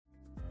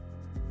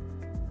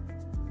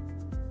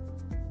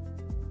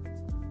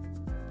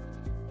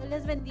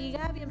les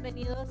bendiga,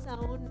 bienvenidos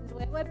a un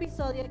nuevo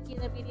episodio aquí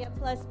de Media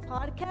Plus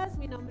Podcast.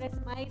 Mi nombre es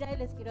Mayra y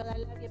les quiero dar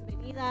la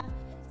bienvenida.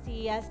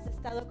 Si has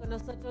estado con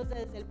nosotros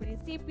desde el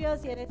principio,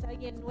 si eres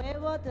alguien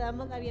nuevo, te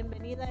damos la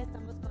bienvenida.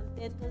 Estamos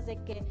contentos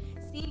de que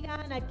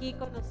sigan aquí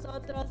con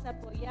nosotros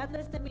apoyando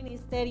este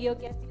ministerio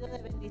que ha sido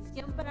de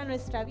bendición para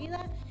nuestra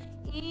vida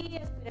y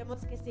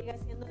esperemos que siga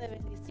siendo de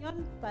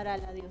bendición para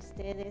la de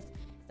ustedes.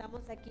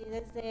 Estamos aquí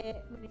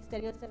desde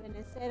Ministerio de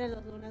Benecer en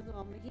Los Lunas,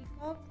 Nuevo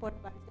México, por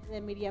parte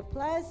de Media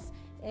Plus,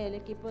 el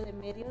equipo de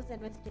medios de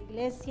nuestra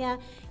iglesia,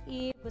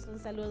 y pues un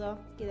saludo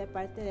aquí de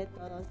parte de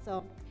todos.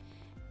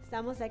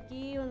 Estamos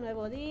aquí, un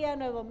nuevo día,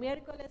 nuevo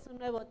miércoles, un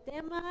nuevo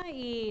tema,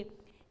 y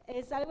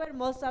es algo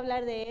hermoso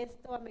hablar de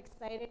esto. I'm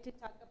excited to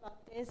talk about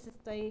this.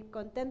 Estoy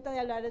contenta de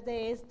hablar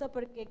de esto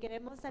porque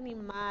queremos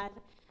animar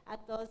a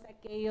todos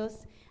aquellos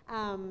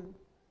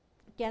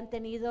que han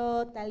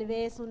tenido tal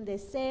vez un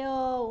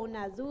deseo,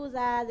 una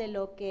duda de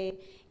lo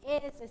que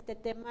es este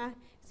tema.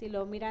 Si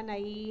lo miran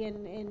ahí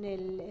en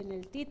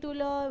el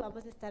título,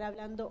 vamos a estar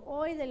hablando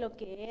hoy de lo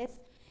que es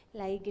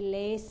la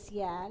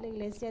iglesia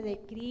de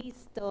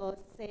Cristo.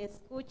 Se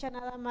escucha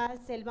nada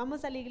más el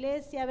vamos a la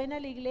iglesia, ven a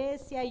la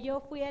iglesia, yo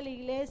fui a la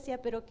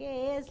iglesia, pero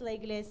 ¿qué es la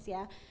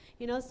iglesia?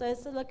 So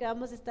eso es lo que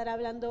vamos a estar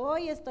hablando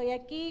hoy. Estoy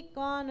aquí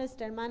con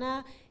nuestra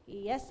hermana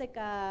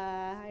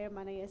Jessica. Hi,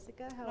 hermana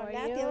Jessica, how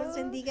are you? Dios los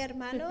bendiga,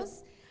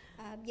 hermanos.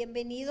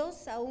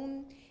 Bienvenidos a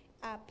un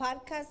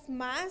podcast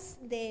más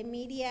de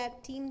Media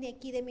Team de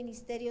aquí de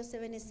Ministerios de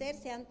Benecer.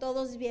 Sean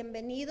todos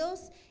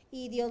bienvenidos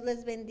y Dios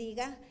les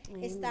bendiga.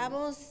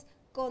 Estamos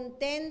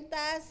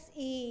contentas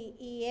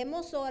y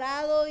hemos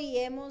orado y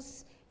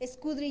hemos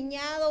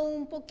escudriñado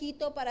un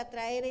poquito para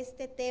traer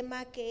este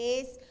tema que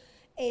es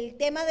el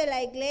tema de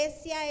la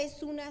iglesia.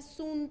 Es un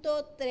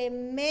asunto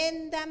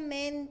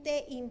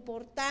tremendamente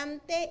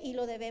importante y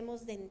lo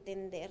debemos de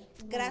entender.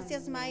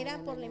 Gracias,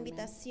 Mayra, por la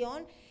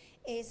invitación.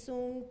 Es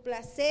un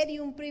placer y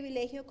un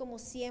privilegio, como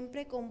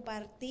siempre,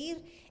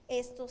 compartir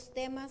estos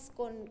temas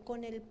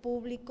con el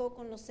público,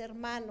 con los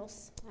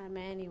hermanos.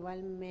 Amén,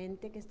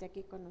 igualmente que esté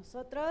aquí con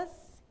nosotros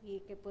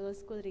y que puedo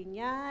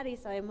escudriñar, y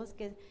sabemos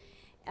que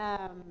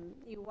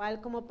igual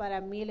como para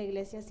mí la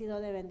iglesia ha sido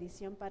de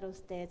bendición para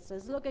usted. Eso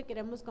es lo que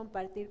queremos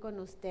compartir con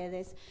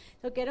ustedes.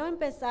 Quiero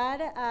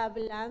empezar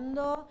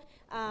hablando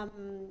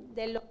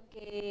de lo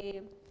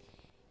que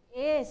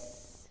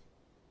es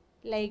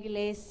la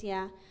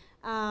iglesia.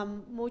 Hay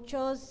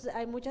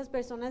muchas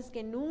personas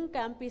que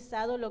nunca han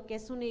pisado lo que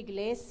es una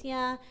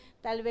iglesia.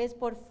 Tal vez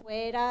por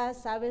fuera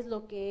sabes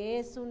lo que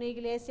es una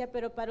iglesia,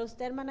 pero para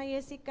usted, hermana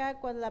Jessica,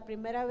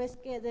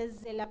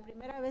 desde la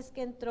primera vez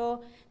que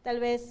entró tal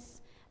vez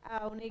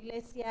a una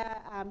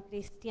iglesia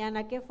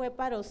cristiana, ¿qué fue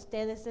para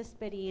usted esa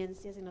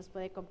experiencia? Si nos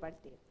puede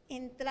compartir.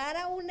 Entrar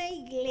a una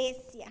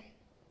iglesia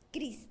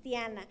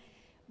cristiana.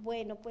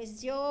 Bueno,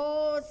 pues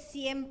yo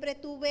siempre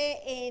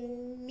tuve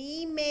en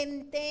mi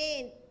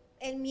mente,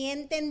 en mi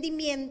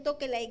entendimiento,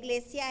 que la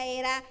iglesia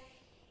era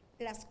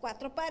las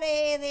cuatro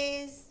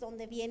paredes,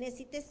 donde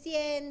vienes y te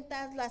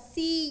sientas, las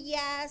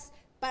sillas.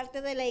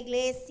 Parte de la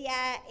iglesia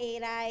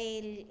era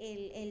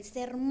el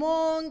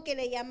sermón que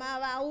le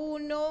llamaba a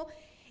uno.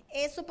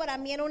 Eso para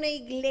mí era una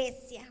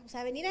iglesia. O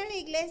sea, venir a la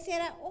iglesia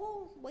era,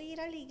 voy a ir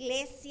a la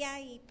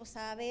iglesia y pues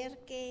a ver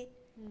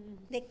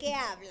de qué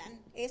hablan.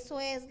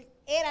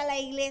 Era la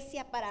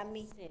iglesia para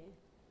mí. Sí.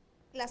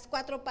 Las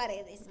cuatro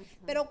paredes.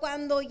 Uh-huh. Pero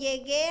cuando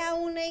llegué a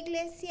una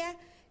iglesia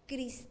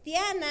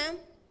cristiana,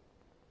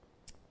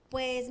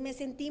 pues me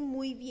sentí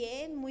muy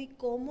bien, muy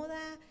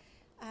cómoda.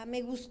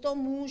 Me gustó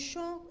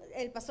mucho.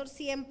 El pastor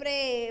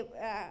siempre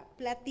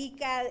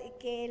platica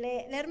que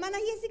la hermana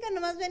Jessica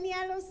nomás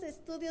venía a los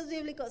estudios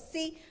bíblicos.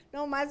 Sí,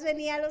 nomás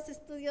venía a los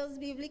estudios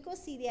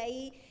bíblicos, y de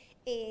ahí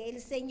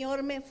el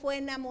Señor me fue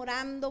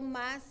enamorando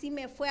más y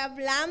me fue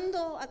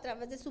hablando a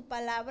través de su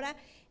palabra,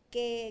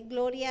 que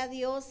gloria a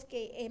Dios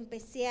que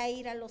empecé a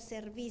ir a los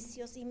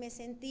servicios y me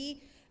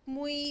sentí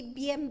muy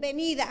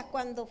bienvenida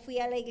cuando fui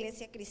a la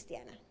iglesia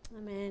cristiana.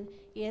 Amén.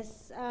 Y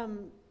es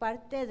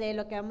parte de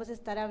lo que vamos a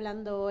estar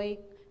hablando hoy.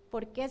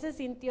 ¿Por qué se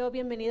sintió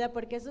bienvenida?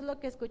 Porque eso es lo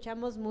que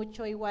escuchamos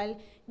mucho. Igual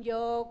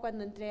yo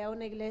cuando entré a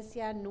una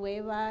iglesia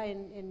nueva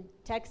en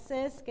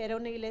Texas, que era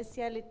una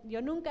iglesia,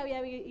 yo nunca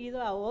había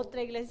ido a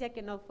otra iglesia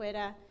que no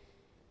fuera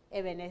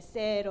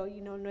Ebenecer o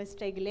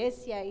nuestra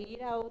iglesia.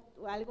 Ir a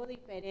algo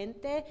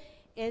diferente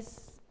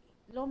es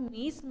lo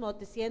mismo,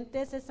 te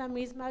sientes esa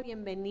misma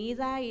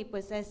bienvenida, y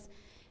pues es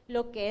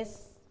lo que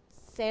es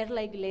ser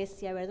la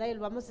iglesia, ¿verdad? Y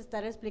vamos a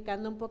estar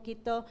explicando un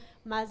poquito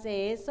más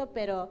de eso,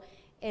 pero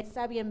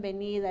esa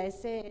bienvenida,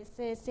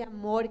 ese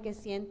amor que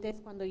sientes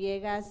cuando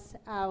llegas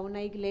a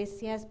una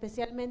iglesia,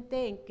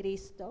 especialmente en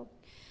Cristo.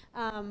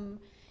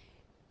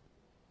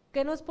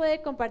 ¿Qué nos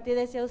puede compartir?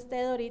 Decía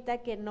usted ahorita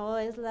que no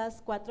es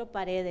las cuatro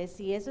paredes,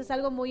 y eso es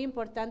algo muy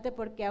importante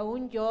porque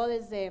aún yo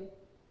desde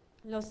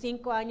los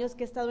 5 años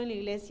que he estado en la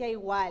iglesia,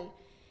 igual,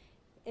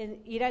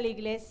 el ir a la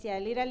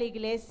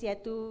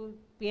iglesia, tú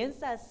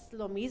piensas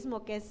lo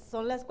mismo, que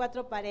son las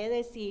cuatro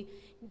paredes, y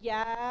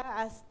ya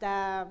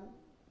hasta,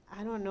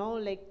 I don't know,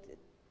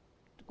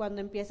 cuando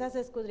empiezas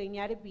a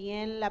escudriñar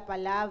bien la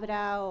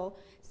palabra o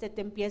se te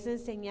empieza a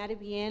enseñar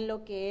bien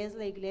lo que es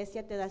la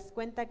iglesia, te das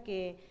cuenta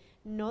que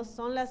no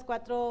son las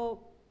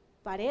 4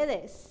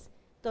 paredes.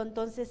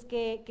 Entonces,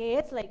 ¿qué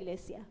es la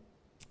iglesia?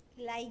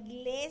 La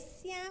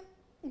iglesia,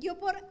 yo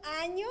por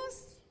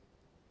años,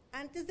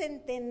 antes de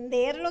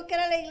entender lo que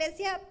era la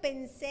iglesia,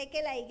 pensé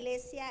que la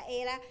iglesia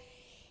era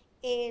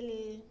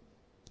el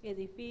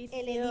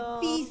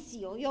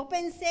edificio. Yo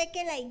pensé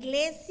que la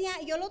iglesia,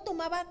 yo lo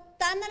tomaba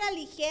tan a la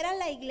ligera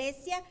la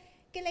iglesia,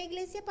 que la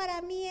iglesia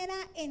para mí era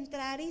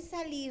entrar y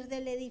salir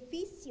del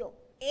edificio.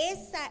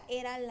 Esa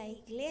era la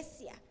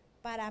iglesia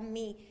para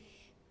mí.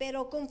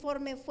 Pero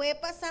conforme fue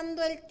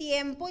pasando el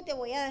tiempo, y te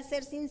voy a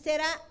ser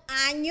sincera,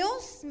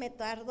 me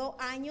tardó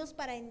años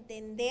para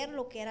entender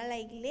lo que era la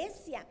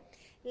iglesia.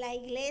 La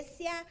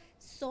iglesia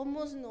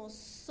somos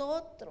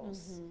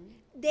nosotros.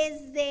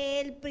 Desde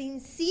el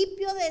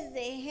principio,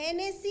 desde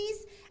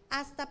Génesis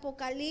hasta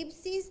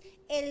Apocalipsis,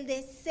 el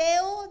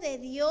deseo de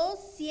Dios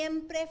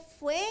siempre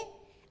fue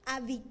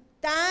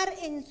habitar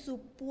en su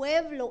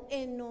pueblo,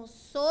 en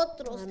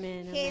nosotros.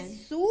 Amén,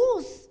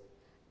 Jesús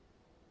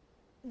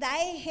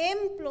da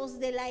ejemplos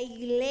de la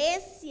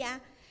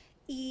iglesia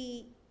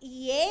y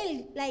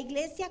él, la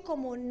iglesia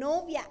como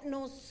novia,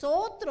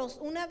 nosotros,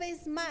 una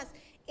vez más,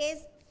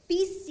 es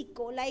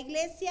físico. La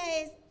iglesia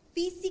es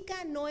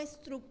física, no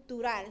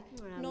estructural.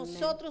 Amén.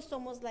 Nosotros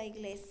somos la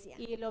iglesia.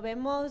 Y lo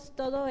vemos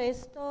todo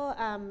esto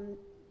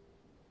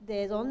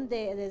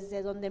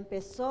desde donde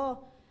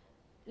empezó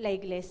la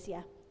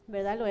iglesia,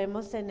 ¿verdad? Lo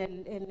vemos en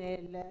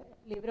el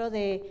libro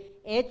de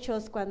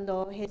Hechos,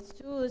 cuando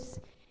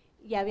Jesús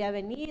ya había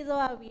venido,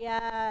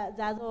 había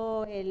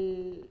dado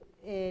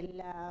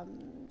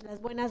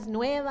las buenas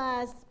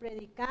nuevas,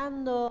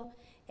 predicando,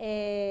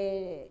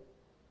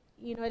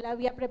 y él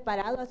había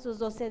preparado a sus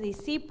 12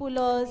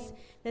 discípulos.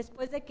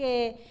 Después de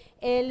que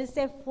él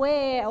se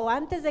fue, o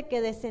antes de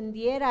que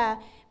descendiera,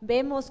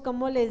 vemos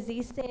cómo les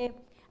dice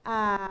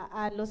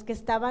a los que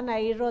estaban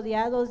ahí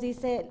rodeados,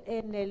 dice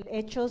en el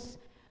Hechos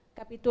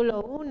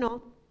capítulo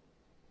 1,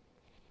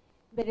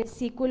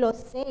 versículo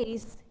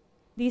 6,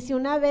 dice: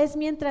 una vez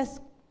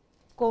mientras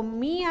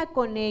comía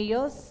con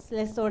ellos,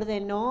 les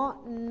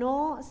ordenó: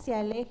 no se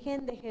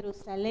alejen de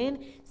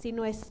Jerusalén,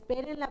 sino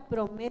esperen la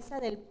promesa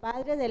del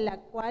Padre de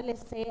la cual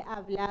les he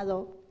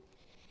hablado.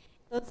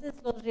 Entonces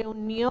los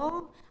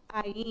reunió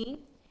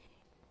ahí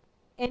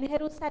en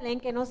Jerusalén,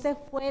 que no se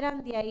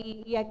fueran de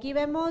ahí. Y aquí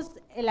vemos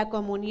la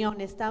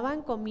comunión,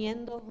 estaban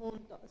comiendo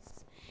juntos.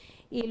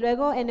 Y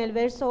luego en el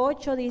verso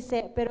 8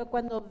 dice: pero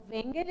cuando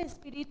venga el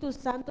Espíritu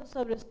Santo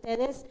sobre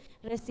ustedes,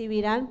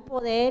 recibirán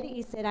poder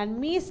y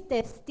serán mis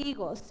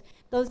testigos.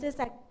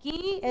 Entonces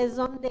aquí es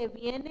donde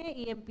viene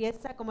y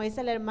empieza, como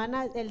dice la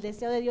hermana, el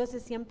deseo de Dios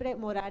es siempre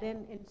morar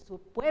en su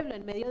pueblo,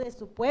 en medio de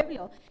su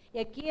pueblo. Y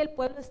aquí el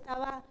pueblo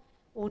estaba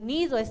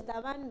unido,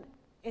 estaban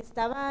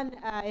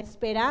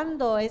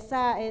esperando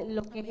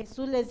lo que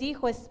Jesús les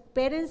dijo: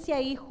 espérense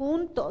ahí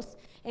juntos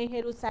en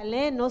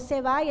Jerusalén, no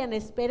se vayan,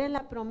 esperen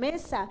la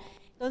promesa.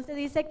 Entonces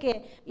dice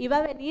que iba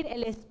a venir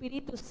el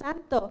Espíritu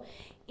Santo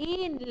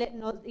y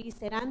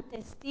serán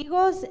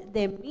testigos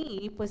de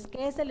mí. Pues,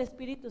 ¿qué es el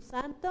Espíritu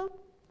Santo?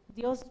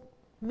 Dios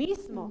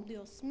mismo.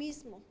 Dios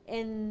mismo.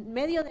 En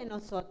medio de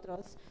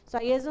nosotros.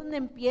 Ahí es donde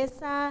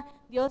empieza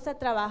Dios a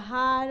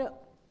trabajar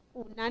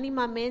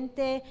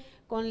unánimemente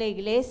con la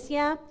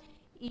iglesia,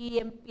 y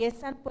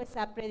empiezan pues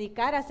a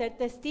predicar, a ser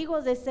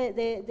testigos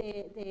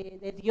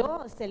de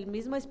Dios. El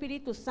mismo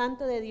Espíritu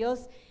Santo de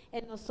Dios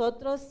en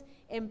nosotros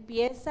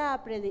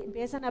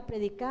empiezan a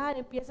predicar,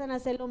 empiezan a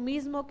hacer lo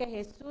mismo que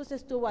Jesús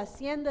estuvo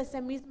haciendo, ese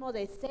mismo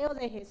deseo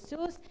de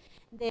Jesús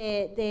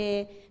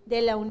de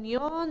la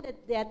unión,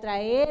 de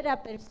atraer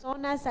a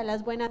personas a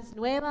las buenas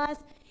nuevas.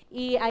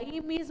 Y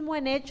ahí mismo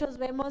en Hechos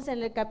vemos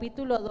en el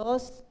capítulo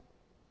 2,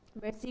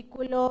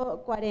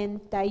 versículo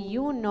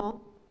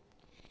 41,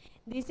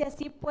 dice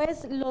así: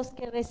 pues los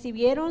que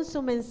recibieron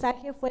su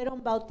mensaje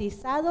fueron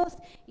bautizados,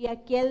 y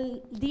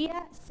aquel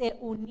día se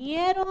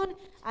unieron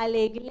a la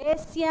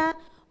iglesia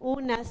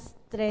unas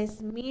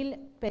 3,000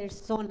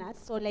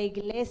 personas. La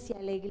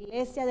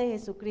iglesia de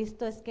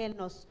Jesucristo es que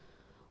nos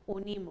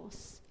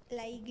unimos.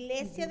 La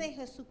iglesia de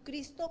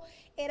Jesucristo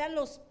eran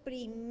los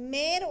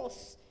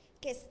primeros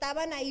que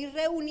estaban ahí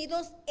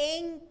reunidos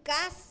en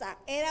casa.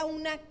 Era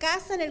una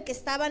casa en la que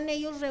estaban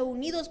ellos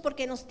reunidos,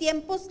 porque en los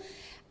tiempos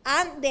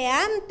de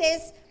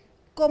antes,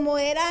 como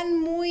eran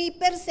muy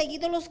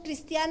perseguidos los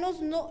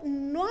cristianos,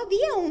 no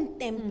había un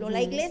templo.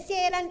 La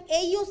iglesia eran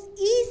ellos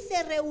y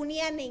se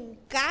reunían en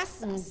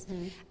casas.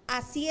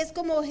 Así es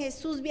como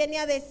Jesús viene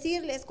a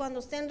decirles: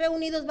 cuando estén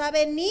reunidos va a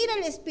venir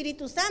el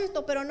Espíritu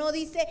Santo, pero no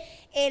dice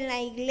en la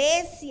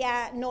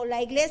iglesia. No,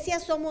 la iglesia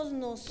somos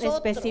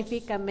nosotros.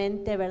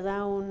 Específicamente,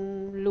 ¿verdad?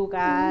 Un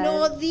lugar.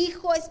 No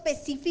dijo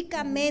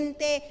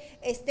específicamente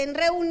estén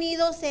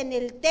reunidos en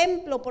el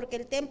templo, porque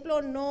el templo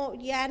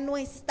ya no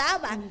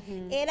estaba.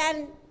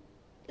 Eran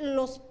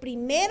los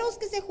primeros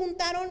que se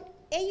juntaron,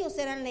 ellos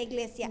eran la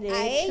iglesia.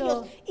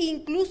 Ellos,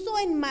 incluso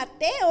en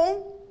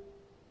Mateo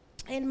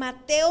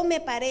me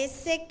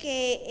parece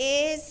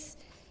que es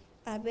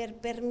A ver,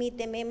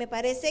 permíteme, me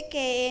parece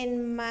que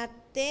en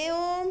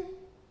Mateo,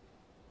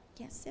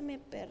 ya se me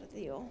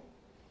perdió.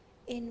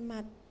 En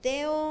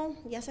Mateo,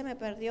 ya se me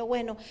perdió.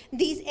 Bueno,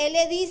 él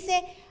le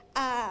dice,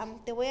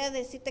 te voy a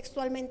decir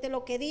textualmente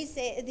lo que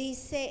dice.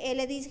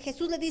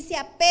 Jesús le dice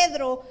a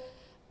Pedro,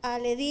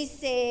 le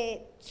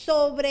dice,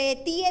 sobre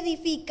ti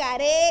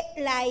edificaré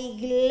la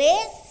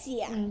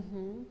iglesia.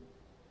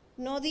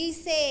 No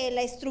dice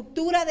la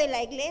estructura de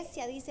la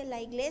iglesia, dice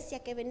la iglesia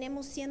que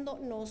venimos siendo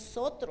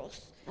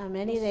nosotros.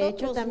 Amén. Y de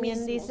hecho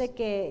también mismos. Dice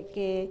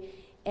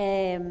que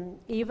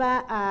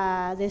iba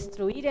a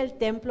destruir el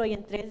templo y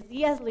en 3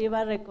 días lo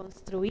iba a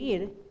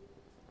reconstruir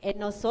en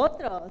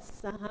nosotros.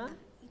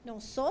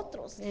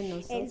 Nosotros.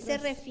 Él se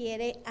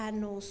refiere a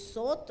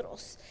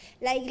nosotros.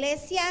 La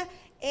iglesia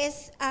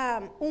es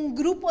un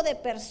grupo de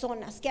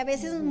personas que a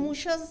veces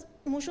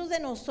muchos de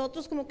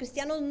nosotros como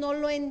cristianos no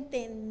lo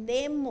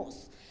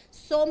entendemos.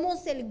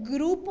 Somos el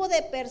grupo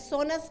de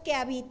personas que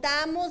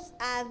habitamos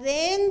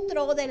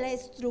adentro de la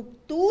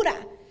estructura.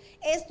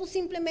 Esto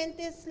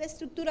simplemente es la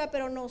estructura,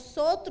 pero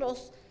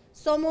nosotros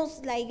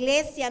somos la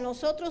iglesia,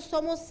 nosotros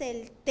somos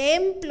el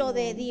templo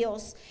de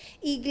Dios.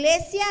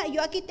 Iglesia,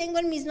 yo aquí tengo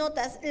en mis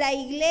notas, la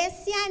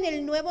iglesia en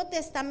el Nuevo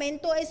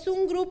Testamento es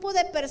un grupo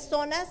de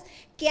personas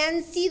que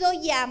han sido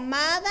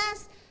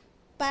llamadas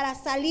para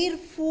salir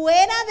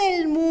fuera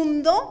del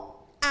mundo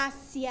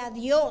hacia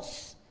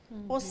Dios.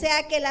 O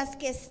sea que los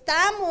que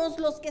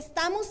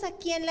estamos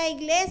aquí en la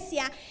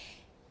iglesia,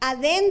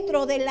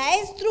 adentro de la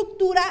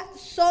estructura,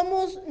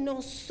 somos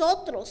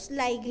nosotros,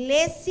 la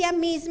iglesia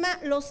misma,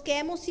 los que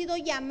hemos sido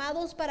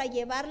llamados para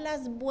llevar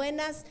las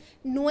buenas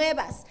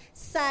nuevas,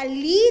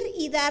 salir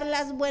y dar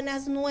las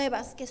buenas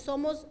nuevas, que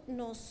somos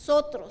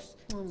nosotros.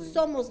 Amén.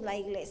 Somos la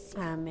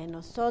iglesia. Amén,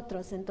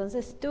 nosotros.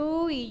 Entonces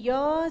tú y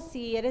yo,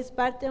 si eres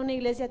parte de una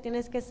iglesia,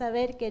 tienes que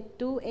saber que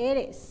tú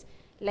eres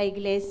la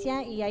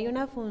iglesia y hay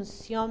una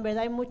función,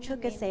 ¿verdad? Hay mucho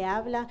que se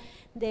habla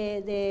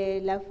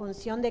de la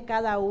función de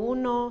cada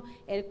uno,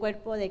 el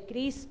cuerpo de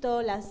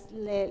Cristo,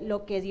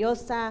 lo que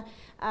Dios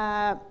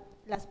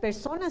las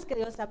personas que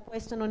Dios ha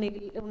puesto en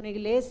una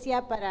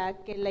iglesia para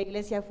que la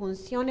iglesia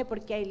funcione,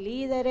 porque hay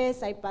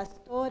líderes, hay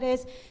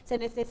pastores, se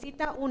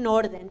necesita un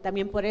orden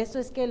también. Por eso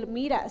es que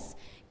miras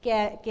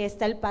que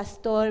está el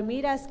pastor,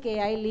 miras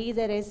que hay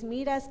líderes,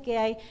 miras que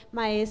hay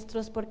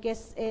maestros, porque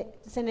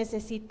se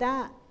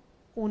necesita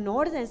un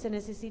orden, se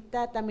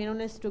necesita también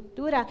una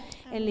estructura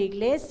en la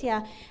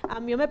iglesia.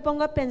 Yo me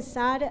pongo a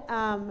pensar,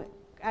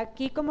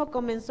 aquí como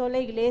comenzó la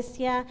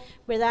iglesia,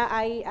 ¿verdad?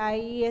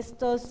 Hay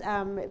estos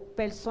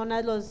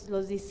personas,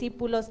 los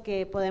discípulos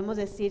que podemos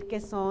decir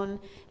que son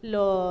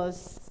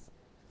los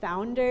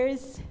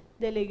founders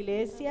de la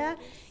iglesia,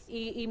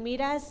 y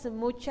miras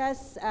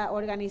muchas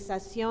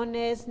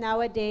organizaciones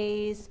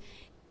nowadays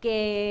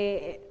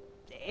que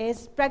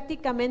es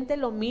prácticamente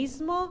lo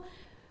mismo,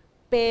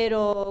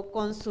 pero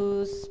con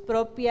sus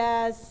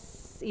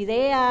propias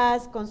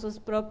ideas, con sus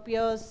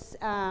propios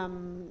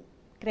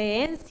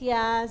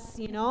creencias,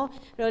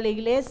 pero la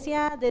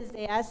iglesia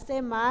desde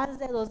hace más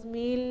de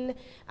 2000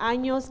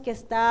 años que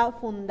está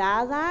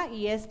fundada,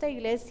 y esta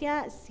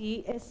iglesia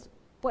sí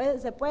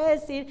se puede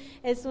decir,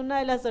 es una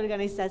de las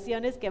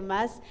organizaciones que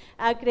más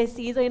ha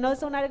crecido, y no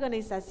es una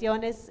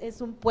organización, es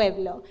un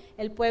pueblo,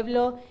 el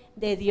pueblo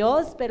de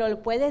Dios, pero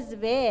lo puedes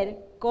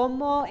ver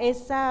como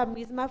esa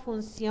misma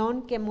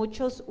función que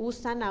muchos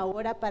usan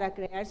ahora para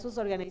crear sus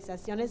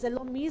organizaciones es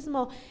lo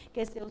mismo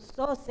que se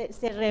usó.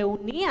 Se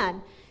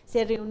reunían,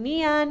 se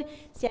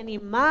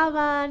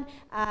animaban,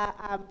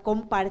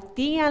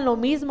 compartían lo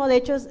mismo. De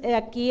hecho,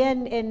 aquí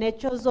en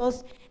Hechos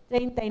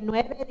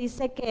 2:39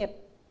 dice que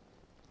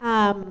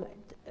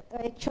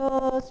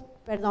Hechos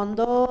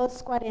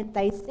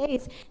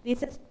 2:46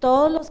 dice,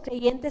 todos los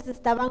creyentes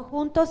estaban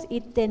juntos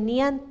y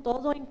tenían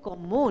todo en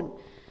común.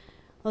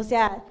 O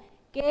sea,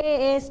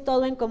 ¿qué es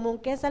todo en común?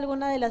 ¿Qué es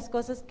alguna de las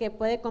cosas que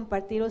puede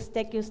compartir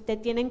usted, que usted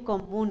tiene en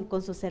común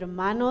con sus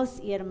hermanos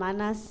y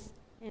hermanas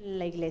en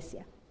la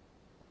iglesia?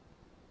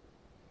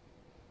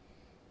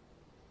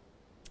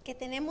 Que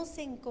tenemos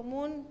en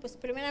común, pues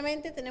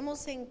primeramente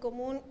tenemos en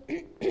común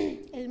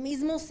el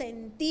mismo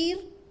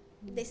sentir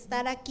de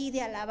estar aquí,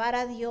 de alabar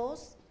a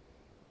Dios.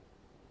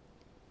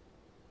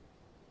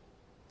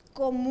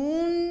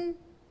 Común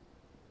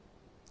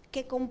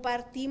que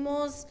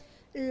compartimos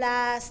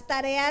las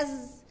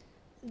tareas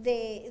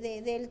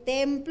del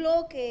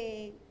templo,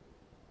 que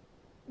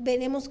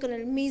venimos con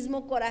el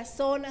mismo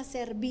corazón a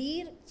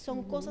servir,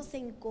 son cosas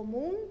en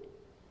común.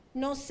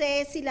 No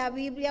sé si la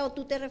Biblia o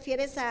tú te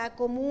refieres a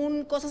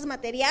común, cosas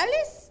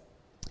materiales.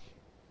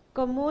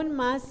 Común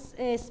más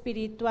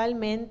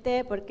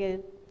espiritualmente,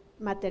 porque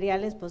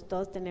materiales pues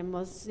todos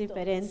tenemos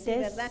diferentes. Sí,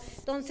 ¿verdad?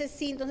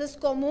 Entonces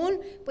común,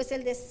 pues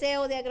el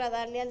deseo de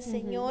agradarle al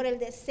Señor, el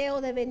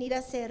deseo de venir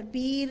a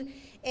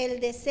servir,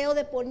 el deseo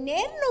de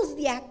ponernos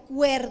de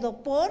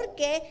acuerdo,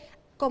 porque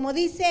como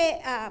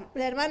dice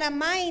la hermana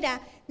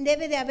Mayra,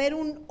 debe de haber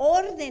un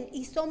orden,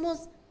 y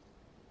somos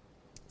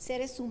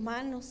seres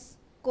humanos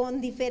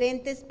con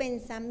diferentes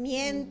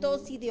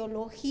pensamientos,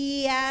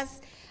 ideologías,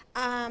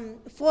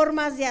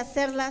 formas de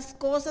hacer las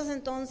cosas.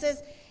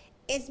 Entonces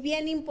es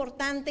bien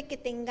importante que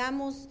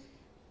tengamos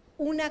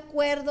un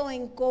acuerdo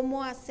en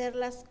cómo hacer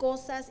las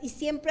cosas, y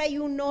siempre hay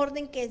un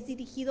orden que es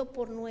dirigido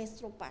por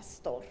nuestro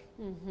pastor.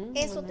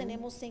 Eso Amén.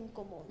 tenemos en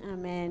común.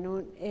 Amén.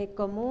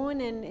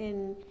 Común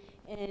en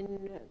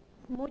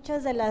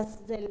muchas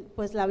de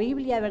pues la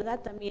Biblia, ¿verdad?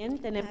 También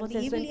tenemos eso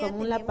en Biblia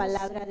común, la tenemos.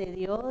 palabra de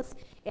Dios,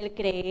 el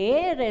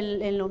creer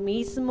en lo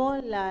mismo,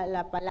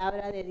 la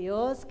palabra de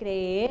Dios,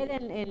 creer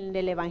en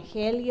el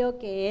Evangelio,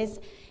 que es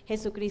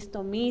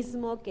Jesucristo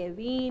mismo, que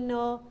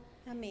vino,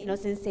 Amén.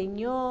 nos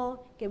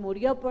enseñó, que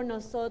murió por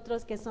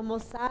nosotros, que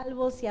somos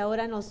salvos, y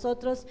ahora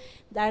nosotros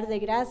dar de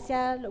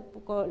gracia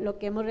lo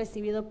que hemos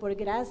recibido por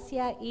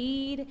gracia,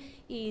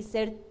 ir y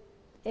ser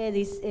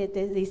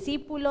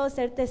discípulos,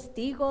 ser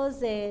testigos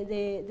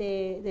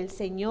del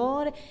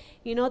Señor,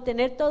 y no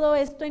tener todo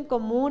esto en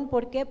común.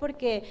 ¿Por qué?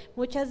 Porque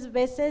muchas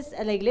veces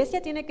la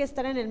iglesia tiene que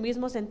estar en el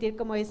mismo sentir,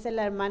 como dice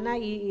la hermana,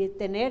 y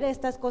tener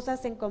estas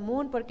cosas en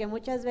común, porque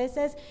muchas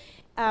veces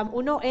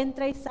uno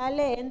entra y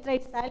sale,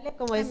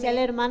 como decía Amén.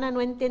 la hermana, no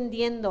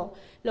entendiendo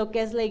lo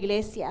que es la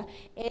iglesia.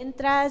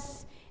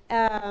 Entras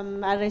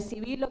a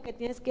recibir lo que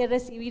tienes que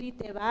recibir y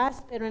te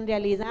vas, pero en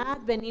realidad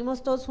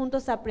venimos todos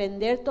juntos a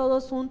aprender,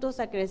 todos juntos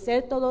a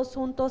crecer, todos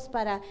juntos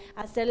para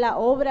hacer la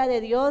obra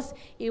de Dios,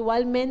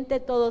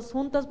 igualmente todos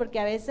juntos, porque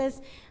a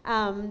veces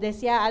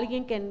decía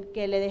alguien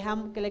que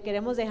le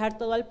queremos dejar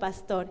todo al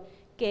pastor,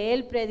 que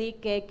él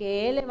predique,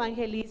 que él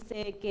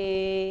evangelice,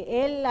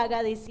 que él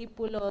haga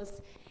discípulos.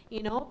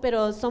 Y no,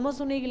 pero somos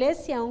una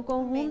iglesia, un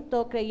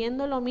conjunto,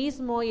 creyendo lo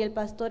mismo, y el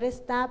pastor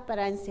está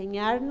para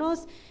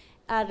enseñarnos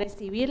a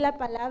recibir la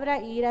palabra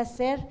e ir a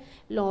hacer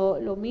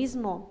lo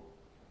mismo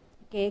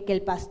que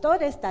el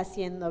pastor está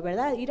haciendo,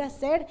 ¿verdad? Ir a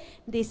ser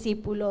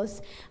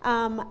discípulos.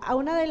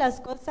 Una de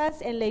las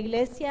cosas en la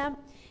iglesia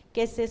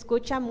que se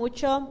escucha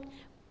mucho,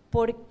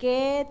 ¿por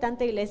qué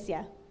tanta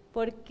iglesia?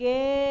 ¿Por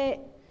qué,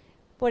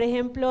 por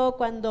ejemplo,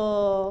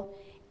 cuando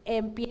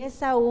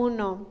empieza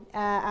uno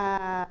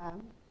a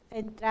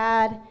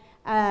entrar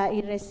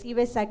y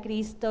recibes a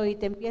Cristo y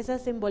te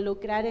empiezas a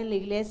involucrar en la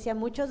iglesia,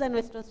 muchos de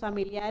nuestros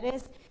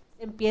familiares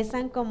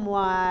empiezan como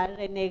a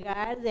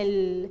renegar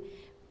del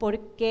por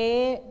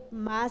qué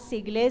más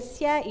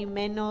iglesia y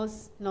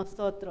menos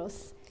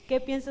nosotros?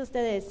 ¿Qué piensa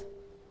usted de eso?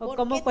 ¿O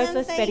cómo fue su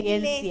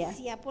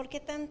experiencia? ¿Por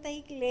qué tanta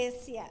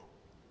iglesia?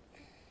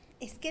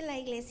 Es que la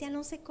iglesia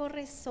no se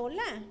corre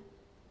sola.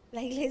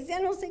 La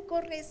iglesia no se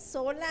corre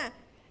sola.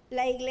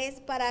 La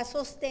iglesia, para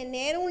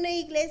sostener una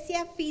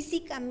iglesia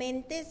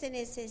físicamente se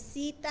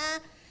necesita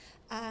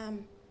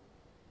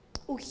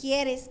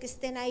ujieres que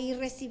estén ahí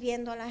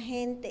recibiendo a la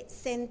gente,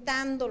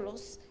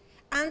 sentándolos.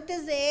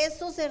 Antes de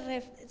eso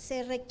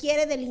se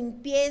requiere de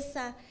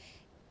limpieza,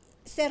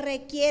 se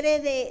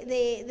requiere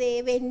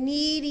de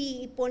venir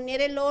y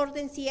poner el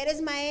orden. Si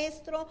eres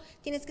maestro,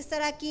 tienes que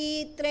estar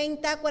aquí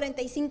 30,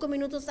 45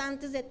 minutos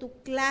antes de tu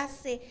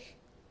clase.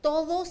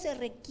 Todo se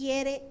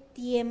requiere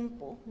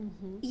tiempo,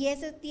 y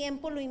ese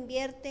tiempo lo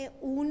invierte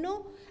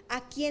uno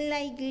aquí en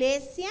la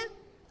iglesia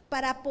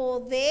para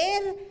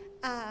poder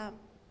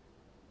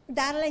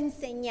dar la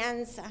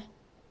enseñanza,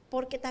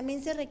 porque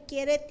también se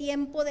requiere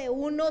tiempo de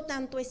uno,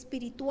 tanto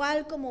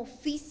espiritual como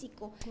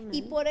físico.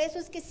 Y por eso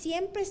es que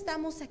siempre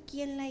estamos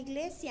aquí en la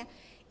iglesia.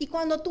 Y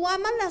cuando tú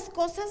amas las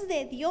cosas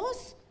de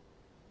Dios,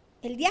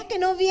 el día que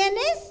no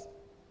vienes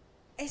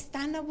es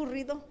tan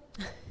aburrido.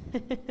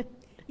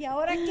 ¿Y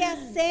ahora qué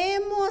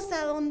hacemos?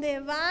 ¿A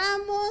dónde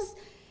vamos?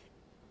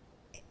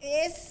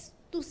 Es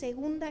tu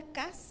segunda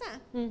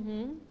casa.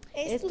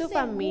 Es tu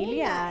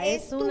familia,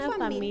 es una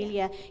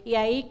familia. Y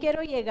ahí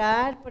quiero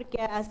llegar, porque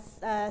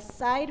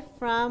aside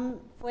from,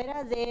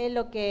 fuera de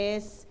lo que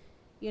es,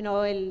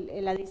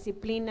 la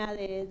disciplina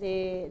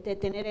de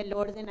tener el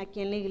orden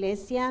aquí en la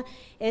iglesia,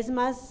 es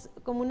más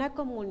como una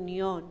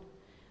comunión,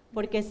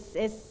 porque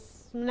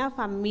es una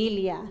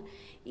familia.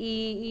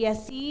 Y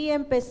así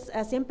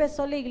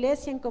empezó la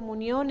iglesia, en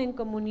comunión,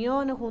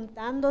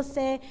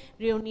 juntándose,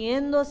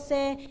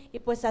 reuniéndose, y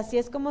pues así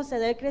es como se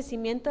da el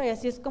crecimiento, y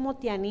así es como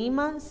te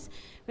animas,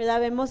 ¿verdad?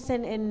 Vemos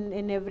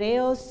en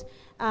Hebreos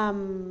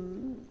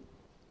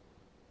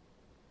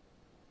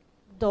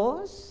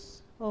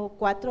 2 o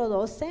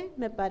 4:12,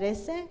 me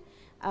parece.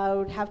 I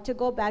would have to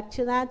go back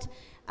to that.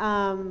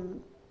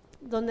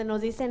 Donde nos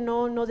dice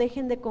no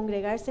dejen de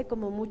congregarse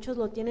como muchos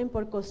lo tienen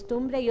por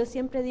costumbre. Yo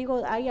siempre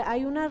digo,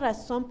 hay una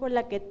razón por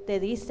la que te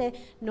dice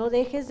no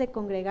dejes de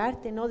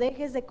congregarte,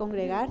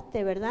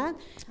 ¿verdad?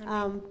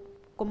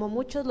 Como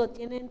muchos lo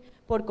tienen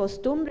por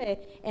costumbre.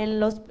 En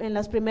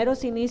los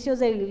primeros inicios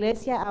de la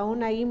iglesia,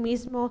 aún ahí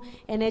mismo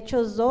en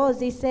Hechos 2,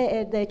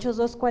 dice, de Hechos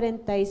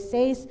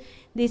 2:46,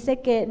 dice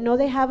que no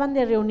dejaban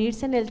de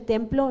reunirse en el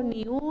templo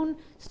ni un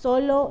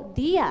solo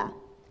día.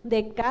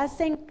 De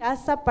casa en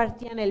casa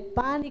partían el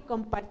pan y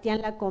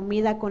compartían la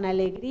comida con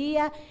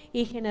alegría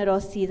y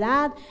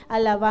generosidad,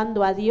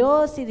 alabando a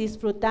Dios y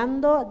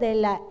disfrutando de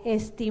la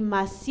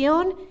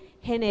estimación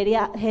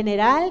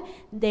general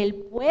del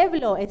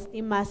pueblo,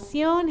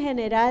 estimación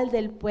general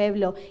del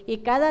pueblo. Y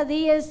cada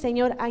día el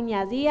Señor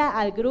añadía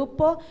al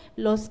grupo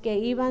los que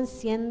iban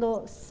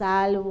siendo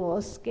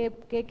salvos.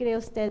 ¿Qué cree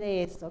usted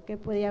de eso? ¿Qué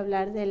puede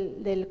hablar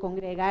del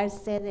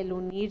congregarse, del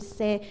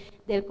unirse,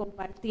 del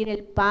compartir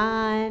el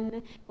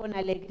pan con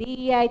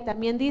alegría? Y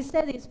también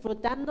dice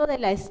disfrutando de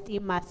la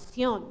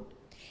estimación.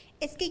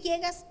 Es que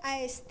llegas a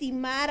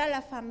estimar a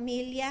la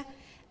familia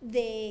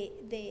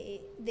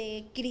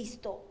de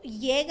Cristo.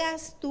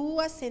 Llegas tú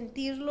a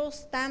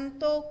sentirlos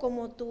tanto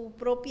como tu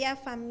propia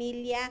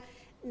familia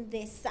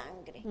de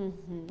sangre,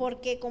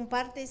 porque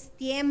compartes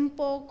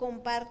tiempo,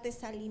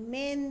 compartes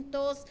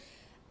alimentos,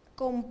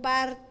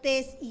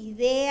 compartes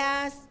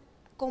ideas,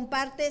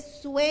 compartes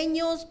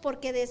sueños,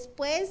 porque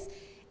después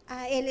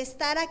el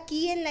estar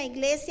aquí en la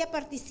iglesia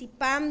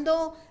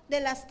participando de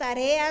las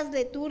tareas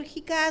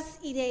litúrgicas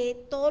y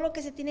de todo lo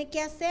que se tiene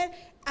que hacer,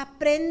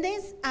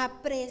 aprendes a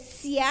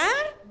apreciar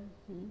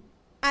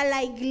a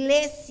la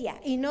iglesia.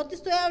 Y no te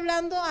estoy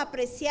hablando de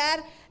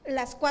apreciar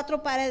las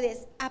cuatro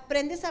paredes,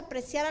 aprendes a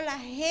apreciar a la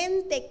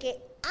gente que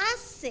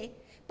hace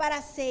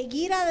para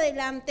seguir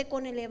adelante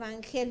con el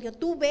evangelio.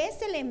 Tú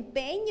ves el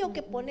empeño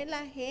que pone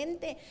la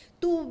gente,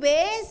 tú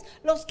ves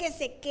los que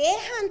se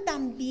quejan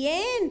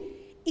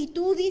también. Y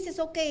tú dices,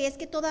 ok, es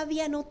que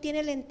todavía no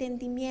tiene el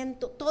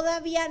entendimiento,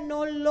 todavía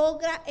no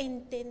logra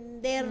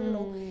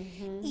entenderlo.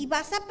 Y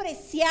vas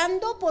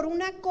apreciando por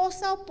una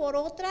cosa o por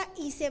otra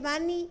y se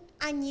van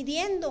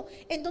añadiendo.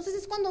 Entonces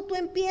es cuando tú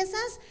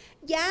empiezas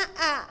ya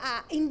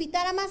a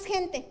invitar a más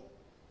gente.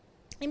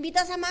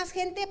 Invitas a más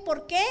gente,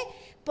 ¿por qué?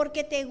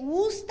 Porque te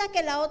gusta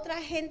que la otra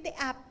gente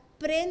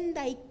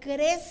aprenda y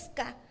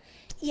crezca.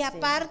 Y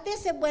aparte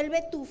se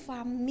vuelve tu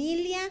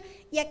familia,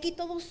 y aquí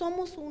todos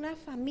somos una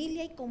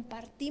familia y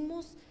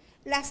compartimos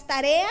las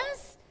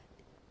tareas,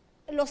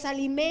 los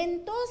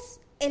alimentos,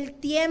 el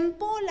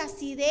tiempo,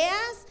 las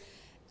ideas,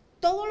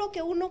 todo lo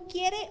que uno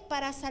quiere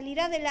para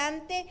salir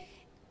adelante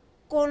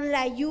con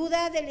la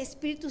ayuda del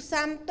Espíritu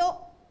Santo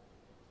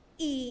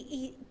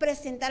y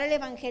presentar el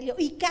evangelio.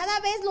 Y cada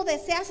vez lo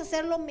deseas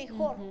hacerlo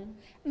mejor,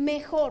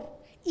 mejor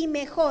y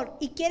mejor.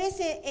 Y quieres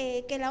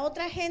que la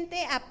otra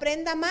gente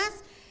aprenda más,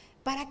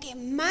 para que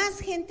más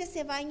gente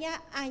se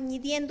vaya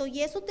añadiendo,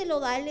 y eso te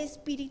lo da el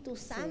Espíritu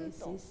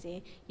Santo.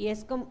 Sí. Y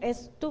es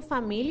tu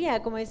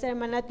familia, como dice la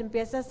hermana, te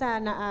empiezas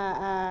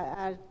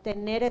a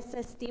tener esa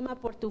estima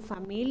por tu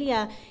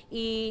familia,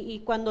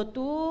 y cuando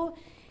tú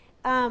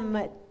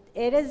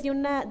eres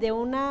de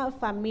una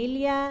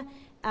familia,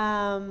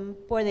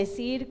 por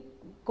decir,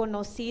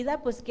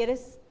 conocida, pues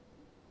quieres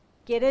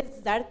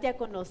darte a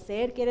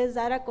conocer, quieres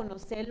dar a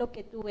conocer lo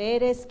que tú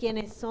eres,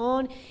 quiénes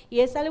son, y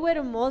es algo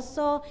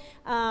hermoso.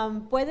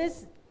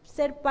 Puedes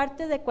ser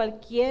parte de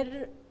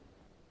cualquier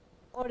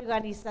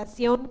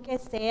organización que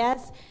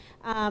seas,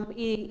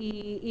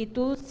 y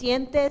tú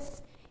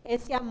sientes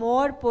ese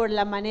amor por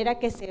la manera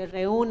que se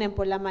reúnen,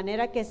 por la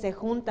manera que se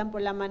juntan,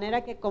 por la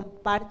manera que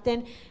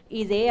comparten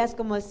ideas,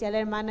 como decía la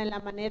hermana, en la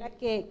manera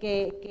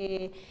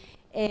que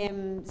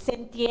se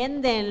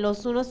entienden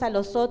los unos a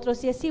los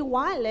otros. Y es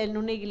igual en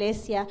una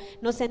iglesia,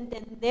 nos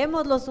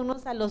entendemos los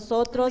unos a los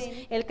otros.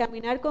 Amén. El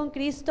caminar con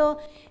Cristo,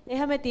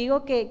 déjame te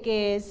digo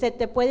que se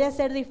te puede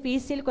hacer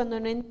difícil cuando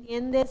no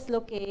entiendes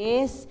lo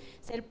que es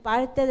ser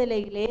parte de la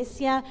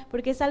iglesia,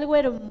 porque es algo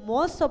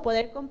hermoso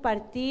poder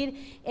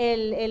compartir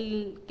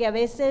el que a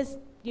veces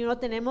no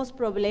tenemos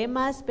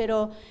problemas,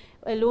 pero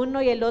el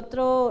uno y el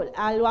otro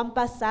lo han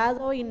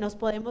pasado, y nos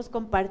podemos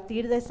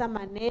compartir de esa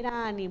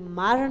manera,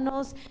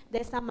 animarnos de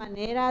esa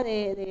manera.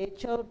 De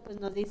hecho, pues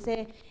nos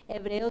dice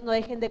Hebreos, no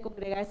dejen de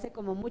congregarse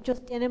como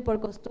muchos tienen por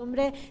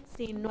costumbre,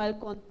 sino al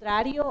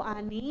contrario,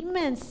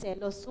 anímense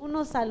los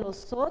unos a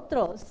los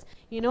otros,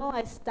 a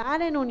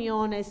estar en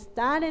unión, a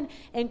estar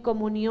en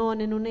comunión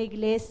en una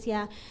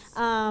iglesia.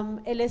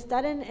 El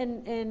estar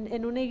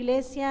en una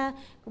iglesia,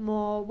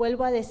 como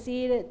vuelvo a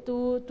decir,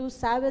 tú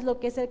sabes lo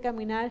que es el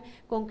caminar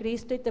con Cristo,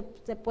 y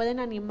se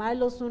pueden animar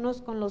los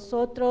unos con los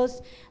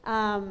otros.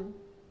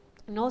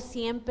 No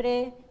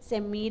siempre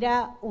se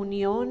mira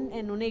unión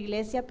en una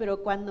iglesia,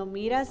 pero cuando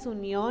miras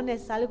unión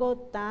es algo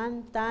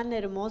tan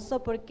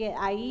hermoso, porque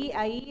ahí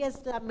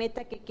es la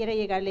meta que quiere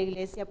llegar la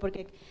iglesia,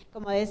 porque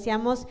como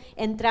decíamos,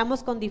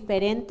 entramos con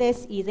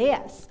diferentes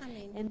ideas.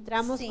 Amén.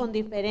 Entramos con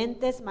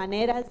diferentes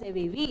maneras de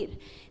vivir.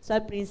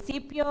 Al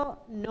principio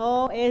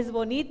no es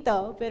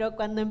bonito, pero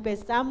cuando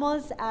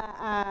empezamos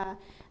a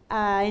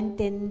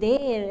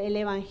entender el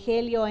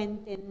evangelio, a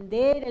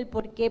entender el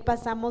por qué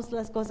pasamos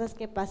las cosas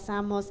que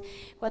pasamos,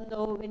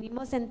 cuando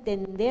venimos a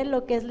entender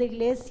lo que es la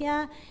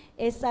iglesia,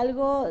 es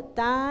algo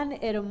tan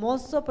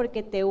hermoso,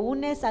 porque te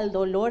unes al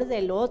dolor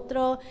del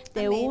otro,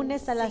 te Amén.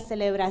 Unes a la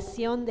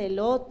celebración del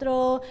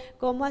otro.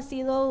 ¿Cómo ha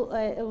sido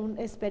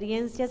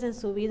experiencias en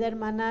su vida,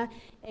 hermana,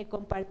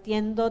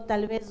 compartiendo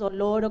tal vez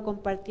dolor o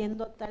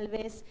compartiendo tal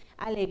vez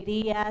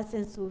alegrías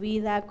en su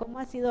vida? ¿Cómo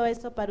ha sido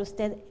eso para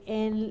usted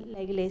en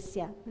la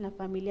iglesia, en la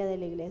familia de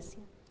la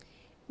iglesia?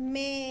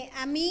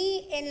 A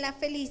mí en la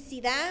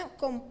felicidad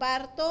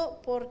comparto,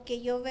 porque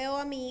yo veo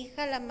a mi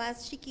hija, la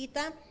más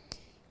chiquita,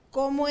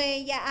 cómo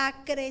ella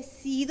ha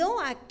crecido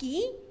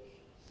aquí.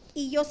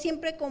 Y yo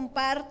siempre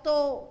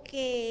comparto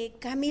que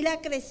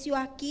Camila creció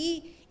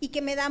aquí y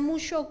que me da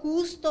mucho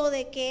gusto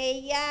de que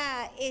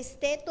ella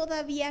esté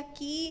todavía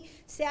aquí,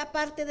 sea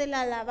parte de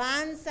la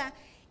alabanza.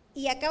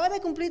 Y acaba de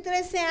cumplir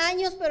 13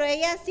 años, pero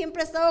ella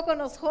siempre ha estado con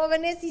los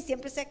jóvenes y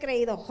siempre se ha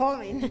creído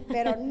joven,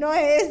 pero no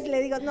es, le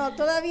digo, no,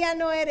 todavía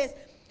no eres.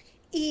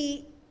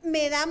 Y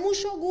me da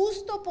mucho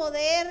gusto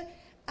poder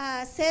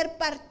ser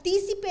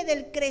partícipe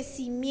del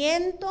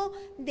crecimiento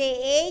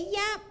de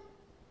ella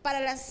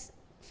para las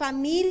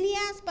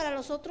familias, para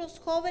los otros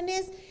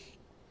jóvenes,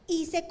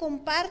 y se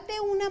comparte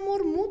un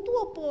amor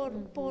mutuo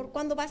por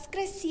cuando vas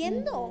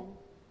creciendo.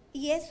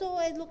 Y eso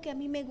es lo que a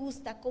mí me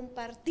gusta,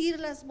 compartir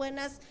las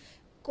buenas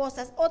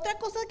cosas. Otra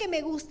cosa que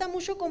me gusta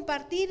mucho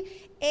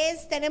compartir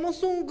es,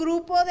 tenemos un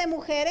grupo de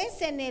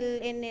mujeres en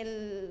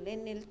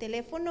el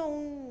teléfono,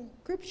 un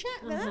group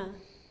chat, ¿verdad?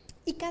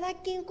 Y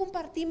cada quien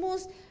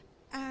compartimos,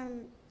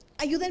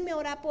 ayúdenme a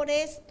orar por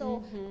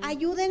esto,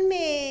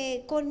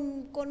 ayúdenme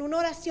con una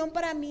oración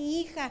para mi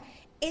hija.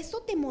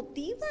 Eso te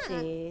motiva,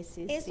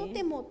 eso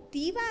te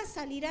motiva a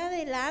salir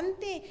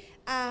adelante,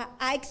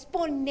 a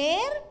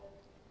exponer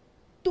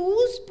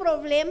tus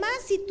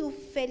problemas y tu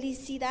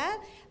felicidad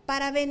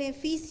para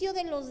beneficio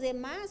de los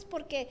demás,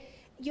 porque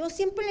yo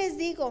siempre les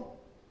digo,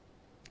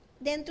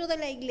 dentro de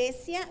la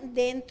iglesia,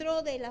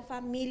 dentro de la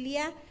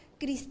familia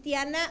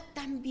cristiana,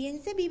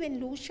 también se viven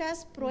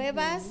luchas,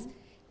 pruebas,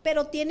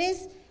 pero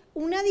tienes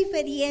una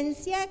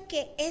diferencia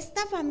que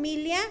esta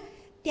familia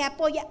te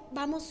apoya.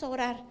 Vamos a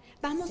orar,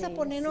 vamos a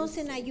ponernos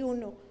en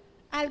ayuno.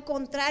 Al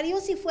contrario,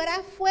 si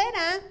fuera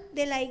fuera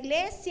de la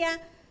iglesia,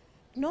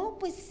 no,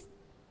 pues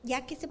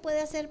ya que se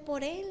puede hacer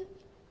por él.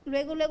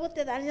 Luego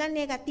te dan la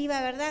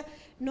negativa, ¿verdad?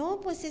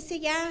 No, pues ese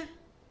ya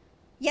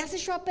se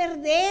echó a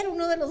perder,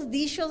 uno de los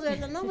dichos,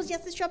 ¿verdad? No, pues ya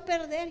se echó a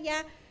perder,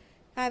 ya.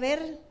 A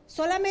ver,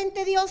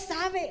 solamente Dios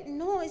sabe.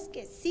 No, es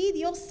que sí,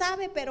 Dios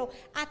sabe, pero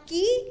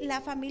aquí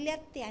la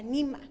familia te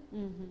anima,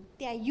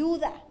 te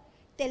ayuda,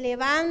 te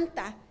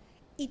levanta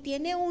y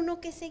tiene uno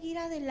que seguir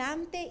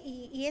adelante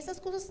y esas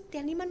cosas te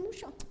animan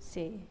mucho.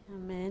 Sí,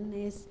 amén.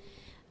 Es,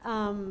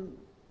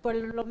 por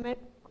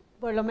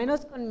lo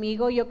menos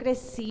conmigo, yo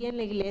crecí en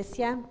la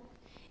iglesia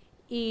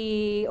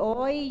y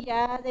hoy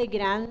ya de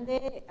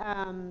grande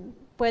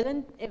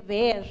puedo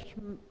ver,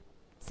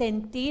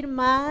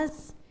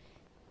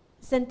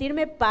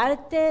 sentirme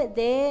parte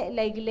de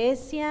la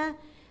iglesia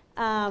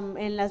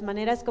en las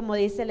maneras como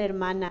dice la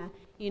hermana,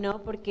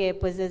 porque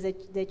pues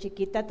desde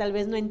chiquita tal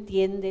vez no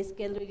entiendes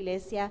qué es la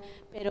iglesia,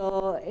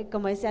 pero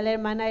como decía la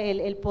hermana,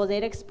 el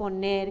poder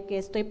exponer que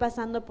estoy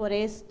pasando por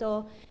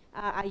esto,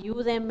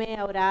 ayúdeme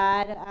a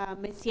orar,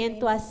 me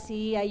siento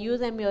así,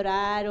 ayúdeme a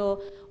orar,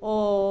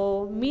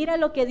 o mira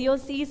lo que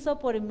Dios hizo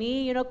por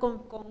mí,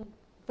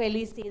 con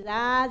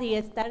felicidad y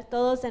estar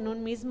todos en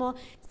un mismo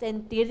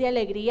sentir de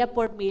alegría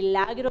por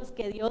milagros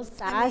que Dios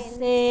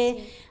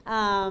hace,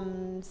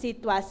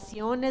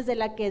 situaciones de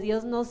las que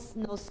Dios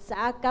nos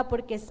saca,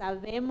 porque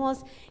sabemos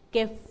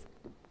que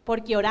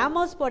porque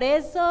oramos por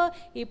eso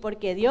y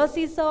porque Dios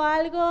hizo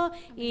algo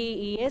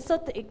y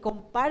eso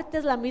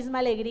compartes la misma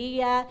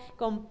alegría,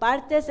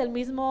 compartes el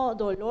mismo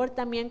dolor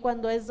también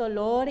cuando es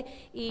dolor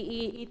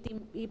y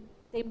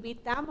te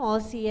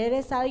invitamos, si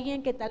eres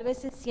alguien que tal vez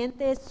se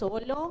siente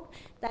solo,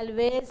 tal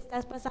vez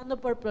estás pasando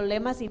por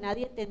problemas y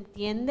nadie te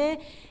entiende,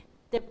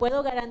 te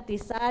puedo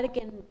garantizar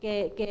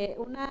que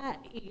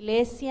una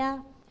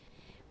iglesia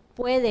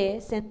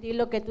puede sentir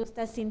lo que tú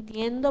estás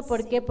sintiendo.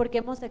 ¿Por qué? Porque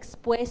hemos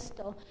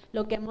expuesto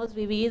lo que hemos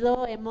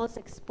vivido, hemos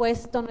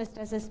expuesto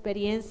nuestras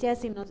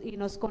experiencias y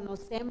nos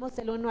conocemos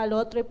el uno al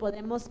otro y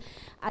podemos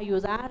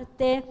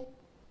ayudarte,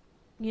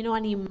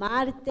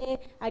 animarte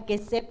a que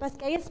sepas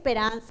que hay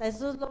esperanza.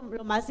 Eso es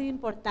lo más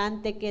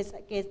importante, que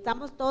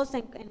estamos todos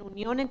en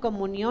unión, en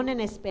comunión,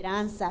 en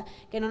esperanza,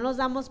 que no nos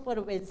damos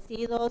por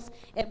vencidos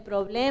en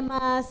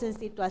problemas, en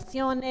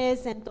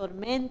situaciones, en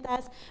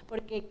tormentas,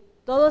 porque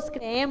todos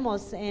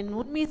creemos en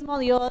un mismo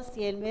Dios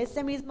y en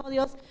ese mismo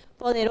Dios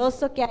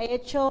poderoso que ha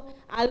hecho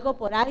algo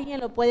por alguien,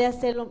 lo puede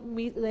hacer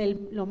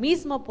lo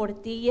mismo por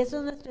ti, y eso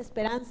es nuestra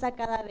esperanza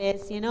cada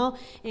vez,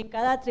 en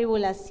cada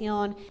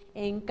tribulación,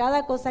 en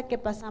cada cosa que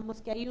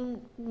pasamos, que hay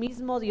un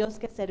mismo Dios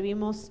que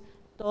servimos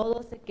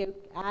todos, que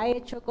ha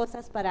hecho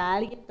cosas para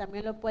alguien,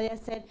 también lo puede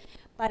hacer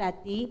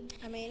para ti.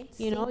 Amén.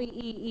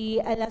 Y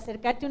al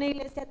acercarte a una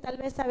iglesia tal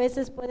vez a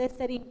veces puede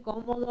ser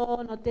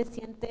incómodo, no te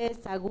sientes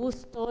a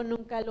gusto,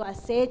 nunca lo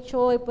has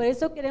hecho, y por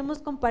eso queremos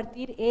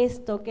compartir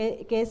esto,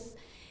 que es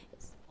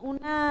un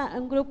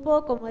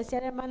grupo, como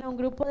decía la hermana, un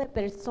grupo de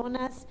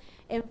personas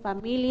en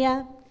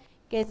familia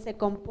que se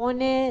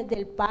compone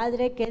del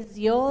Padre, que es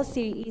Dios,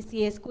 y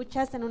si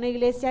escuchas en una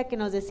iglesia que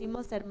nos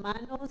decimos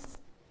hermanos,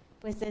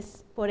 pues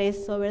es por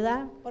eso,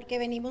 ¿verdad? Porque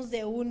venimos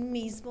de un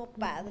mismo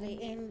Padre.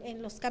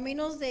 En los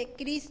caminos de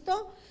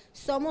Cristo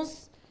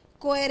somos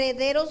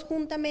coherederos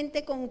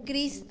juntamente con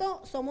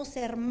Cristo, somos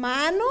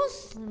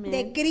hermanos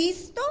de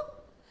Cristo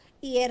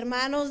y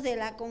hermanos de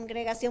la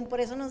congregación,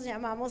 por eso nos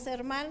llamamos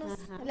hermanos.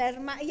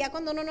 Ya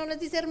cuando uno no les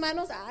dice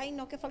hermanos, ay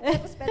no, que falta de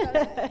respeto.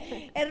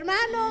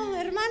 Hermano,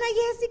 hermana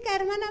Jessica,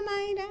 hermana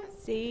Mayra.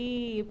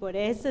 Sí, por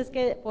eso es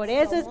que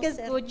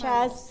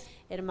escuchas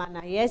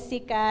hermana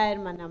Jessica,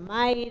 hermana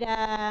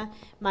Mayra,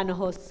 hermano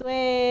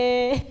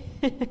Josué.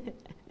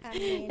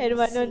 Amén,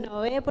 hermano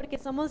Noé, porque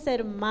somos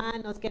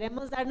hermanos,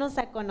 queremos darnos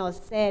a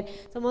conocer,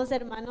 somos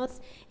hermanos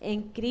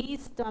en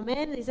Cristo,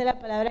 amén. Dice la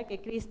palabra que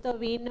Cristo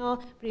vino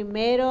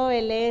primero,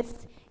 Él es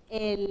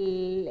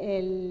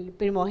el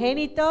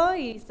primogénito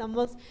y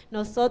somos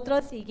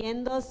nosotros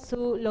siguiendo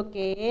lo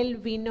que Él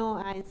vino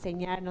a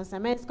enseñarnos,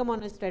 amén. Es como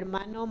nuestro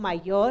hermano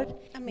mayor,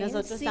 amén,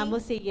 nosotros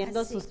estamos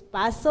siguiendo sus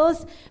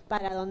pasos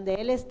para donde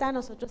Él está,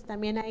 nosotros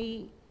también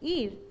ahí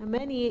ir,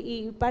 amén.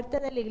 Y parte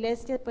de la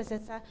iglesia, pues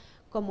esa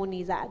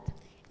comunidad.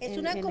 Es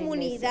una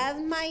comunidad,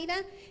 Mayra,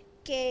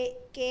 que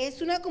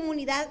es una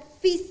comunidad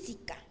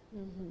física,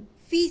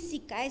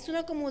 física, es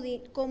una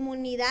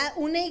comunidad,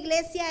 una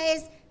iglesia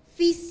es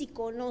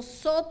físico,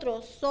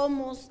 nosotros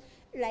somos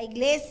la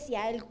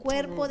iglesia, el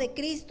cuerpo de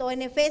Cristo.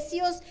 En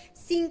Efesios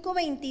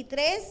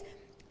 5:23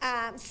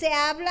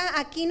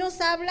 aquí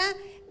nos habla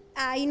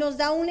y nos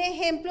da un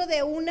ejemplo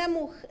de un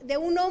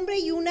hombre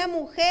y una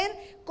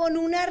mujer con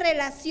una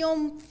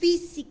relación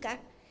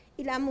física.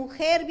 Y la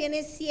mujer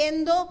viene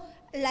siendo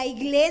la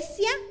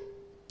iglesia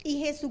y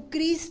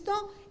Jesucristo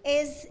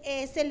es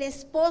el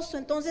esposo.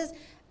 Entonces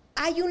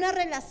hay una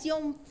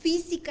relación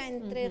física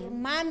entre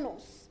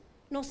hermanos.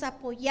 Nos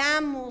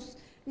apoyamos,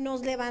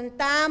 nos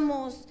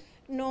levantamos,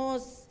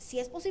 si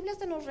es posible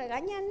hasta nos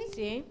regañan, ¿eh?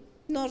 Sí.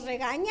 Nos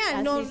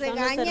regañan,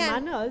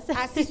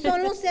 Así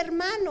son los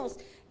hermanos.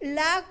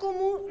 La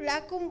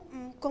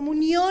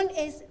comunión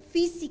es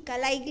física,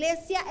 la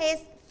iglesia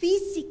es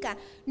física,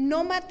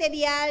 no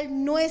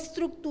material, no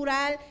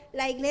estructural.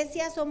 La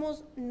iglesia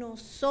somos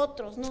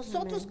nosotros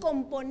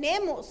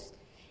componemos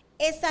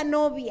esa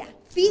novia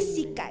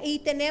física. Amén. Y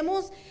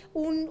tenemos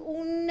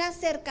un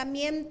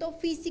acercamiento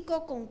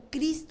físico con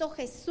Cristo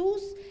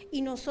Jesús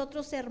y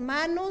nosotros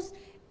hermanos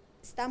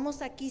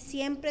estamos aquí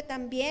siempre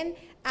también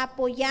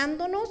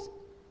apoyándonos.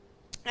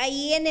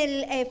 Ahí en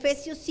el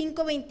Efesios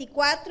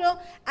 5:24,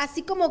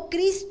 así como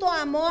Cristo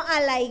amó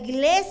a la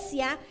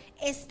iglesia,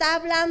 está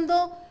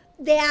hablando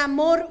de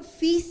amor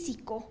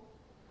físico,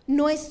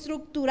 no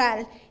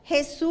estructural.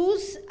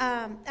 Jesús,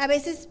 a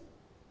veces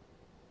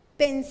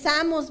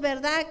pensamos,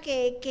 ¿verdad?,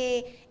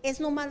 que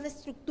es nomás la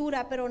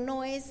estructura, pero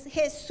no, es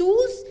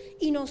Jesús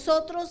y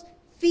nosotros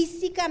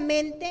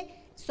físicamente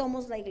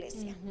somos la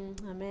iglesia.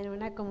 Amén,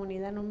 una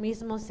comunidad en un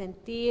mismo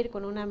sentir,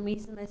 con una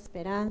misma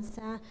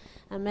esperanza,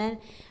 amén.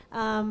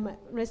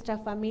 Nuestra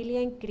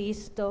familia en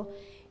Cristo.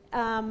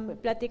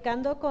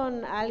 Platicando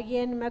con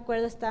alguien, me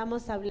acuerdo,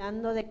 estábamos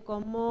hablando de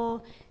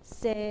cómo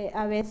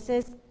a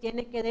veces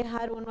tiene que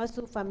dejar uno a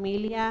su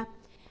familia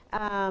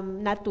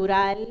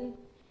natural,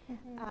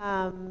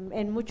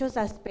 en muchos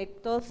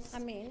aspectos.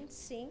 Amén,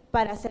 sí.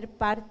 Para ser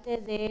parte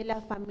de la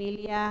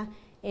familia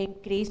en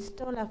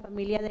Cristo, la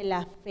familia de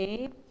la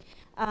fe.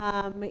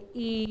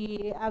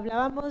 Y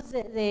hablábamos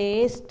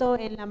de esto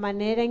en la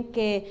manera en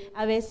que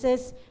a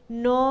veces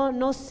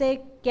no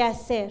sé qué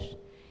hacer.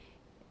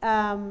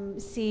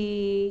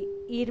 Si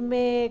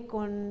irme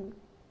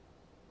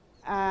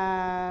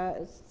a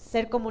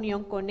hacer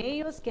comunión con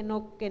ellos, que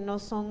no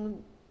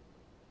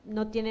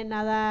tienen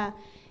nada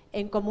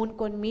en común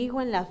conmigo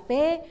en la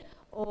fe,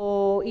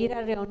 o ir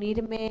a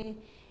reunirme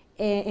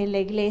en la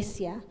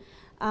iglesia.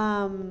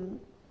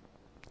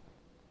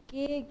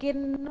 ¿Qué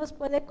nos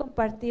puede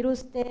compartir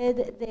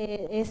usted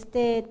de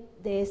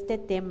este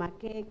tema?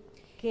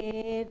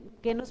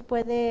 ¿Qué nos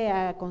puede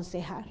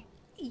aconsejar?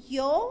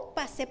 Yo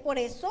pasé por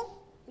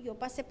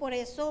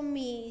eso,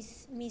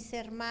 mis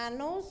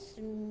hermanos,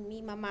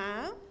 mi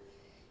mamá,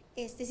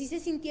 sí se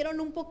sintieron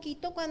un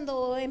poquito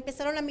cuando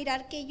empezaron a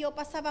mirar que yo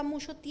pasaba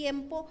mucho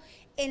tiempo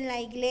en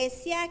la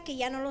iglesia, que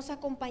ya no los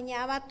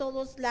acompañaba a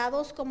todos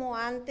lados como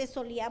antes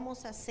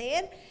solíamos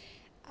hacer,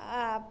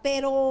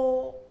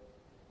 pero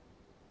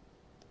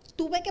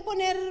tuve que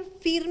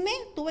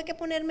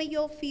ponerme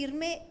yo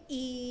firme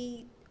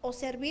y o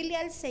servirle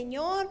al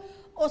Señor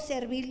o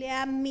servirle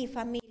a mi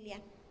familia.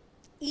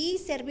 Y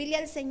servirle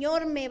al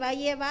Señor me va a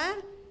llevar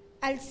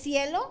al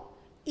cielo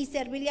y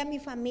servirle a mi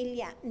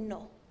familia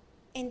no.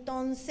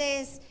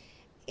 Entonces,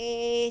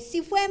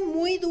 sí fue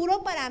muy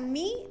duro para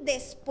mí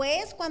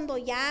después cuando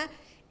ya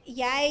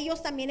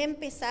ellos también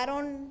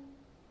empezaron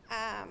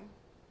a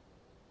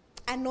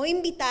no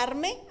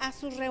invitarme a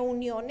sus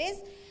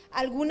reuniones.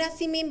 Algunas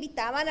sí me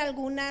invitaban,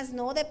 algunas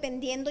no,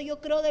 dependiendo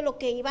yo creo de lo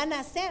que iban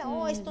a hacer.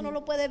 Esto no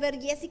lo puede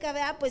ver Jessica,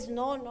 ¿verdad? Pues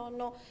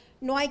no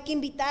hay que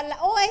invitarla.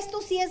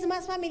 Esto sí es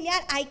más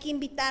familiar, hay que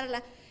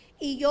invitarla.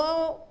 Y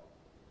yo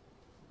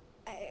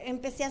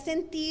empecé a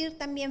sentir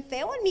también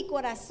feo en mi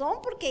corazón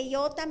porque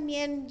yo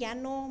también ya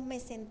no me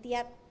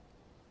sentía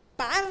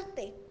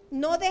parte.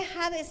 No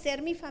deja de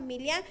ser mi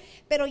familia,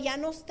 pero ya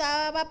no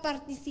estaba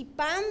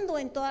participando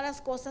en todas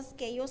las cosas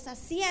que ellos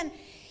hacían.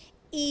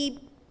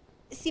 Y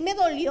sí me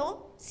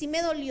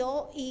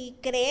dolió y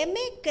créeme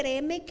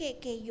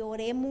que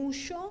lloré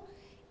mucho.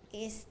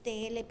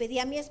 Le pedí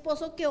a mi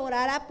esposo que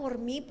orara por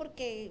mí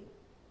porque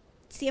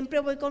siempre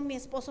voy con mi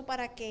esposo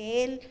para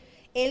que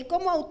él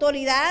como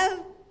autoridad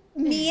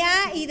mía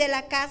y de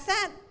la casa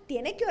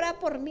tiene que orar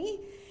por mí.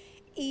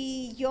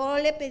 Y yo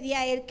le pedí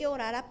a él que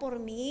orara por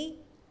mí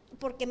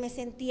porque me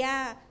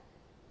sentía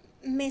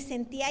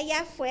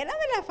ya fuera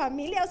de la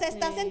familia. O sea,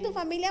 estás en tu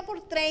familia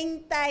por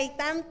 30 y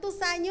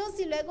tantos años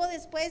y luego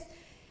después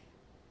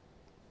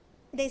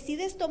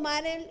decides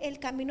tomar el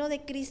camino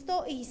de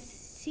Cristo. Y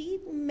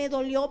sí, me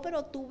dolió,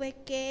 pero tuve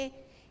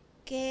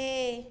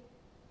que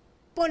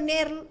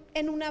poner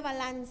en una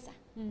balanza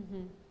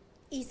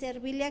y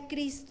servirle a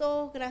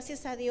Cristo,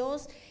 gracias a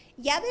Dios.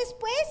 Ya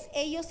después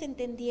ellos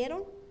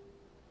entendieron.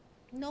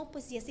 No,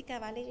 pues Jessica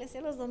va a la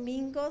iglesia los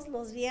domingos,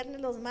 los viernes,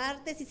 los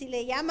martes, y si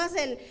le llamas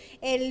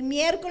el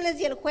miércoles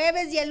y el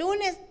jueves y el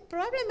lunes,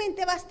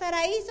 probablemente va a estar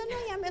ahí. Eso no,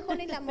 ya mejor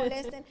ni la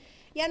molesten.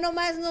 Ya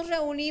nomás nos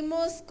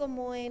reunimos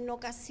como en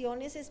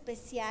ocasiones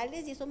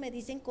especiales y eso me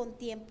dicen con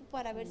tiempo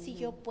para ver si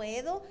yo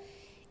puedo.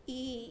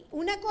 Y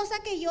una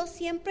cosa que yo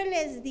siempre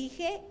les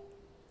dije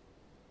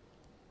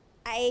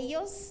a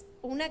ellos,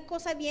 una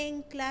cosa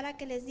bien clara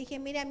que les dije: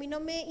 mire, a mí no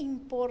me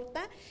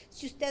importa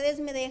si ustedes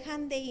me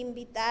dejan de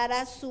invitar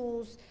a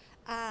sus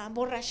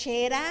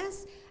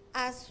borracheras,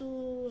 a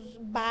sus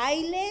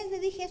bailes. Le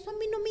dije, eso a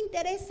mí no me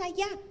interesa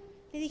ya.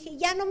 Le dije,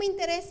 ya no me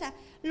interesa.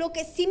 Lo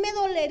que sí me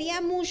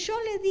dolería mucho,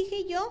 les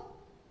dije yo,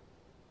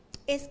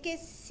 es que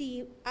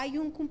si hay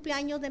un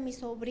cumpleaños de mis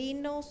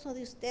sobrinos o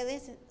de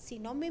ustedes, si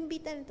no me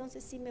invitan,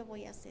 entonces sí me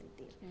voy a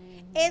sentir.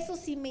 Eso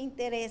sí me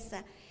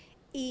interesa.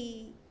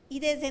 Y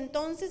desde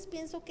entonces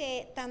pienso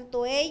que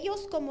tanto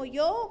ellos como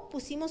yo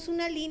pusimos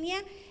una línea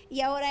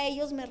y ahora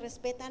ellos me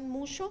respetan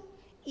mucho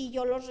y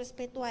yo los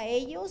respeto a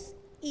ellos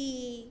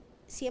y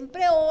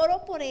siempre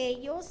oro por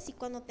ellos y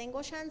cuando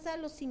tengo chance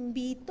los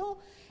invito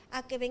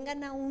a que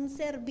vengan a un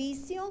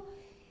servicio,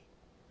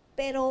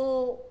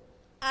 pero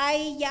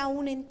hay ya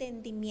un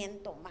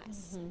entendimiento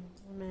más.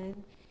 Amén.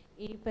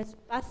 Y pues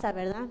pasa,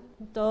 ¿verdad?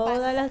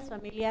 Todas las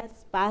familias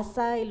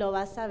pasa y lo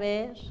vas a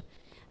ver.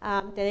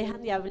 Te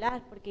dejan de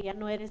hablar porque ya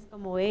no eres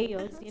como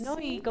ellos, ¿no?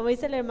 Sí. Y como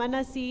dice la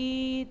hermana,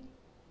 sí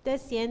te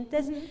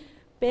sientes,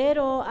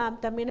 pero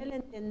también el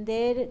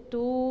entender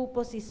tu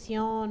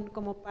posición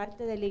como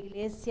parte de la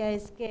iglesia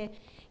es que,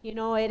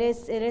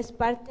 eres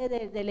parte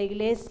de la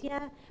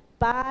iglesia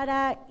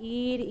para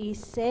ir y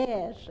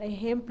ser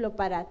ejemplo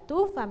para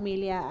tu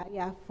familia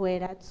allá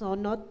afuera.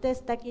 No te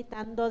está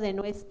quitando de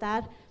no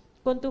estar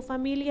con tu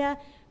familia,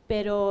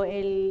 pero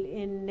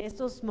en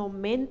esos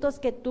momentos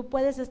que tú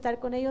puedes estar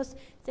con ellos,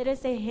 ser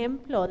ese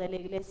ejemplo de la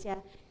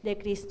iglesia de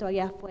Cristo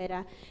allá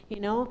afuera.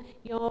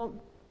 Yo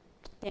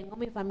tengo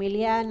mi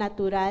familia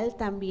natural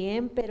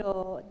también,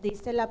 pero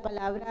dice la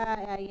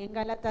palabra ahí en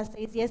Gálatas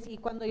 6:10, y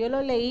cuando yo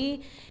lo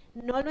leí,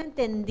 no lo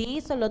entendí,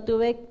 solo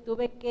tuve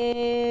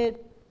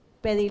que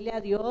pedirle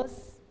a Dios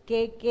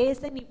qué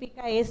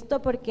significa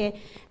esto,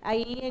 porque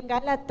ahí en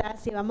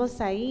Gálatas, si vamos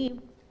ahí,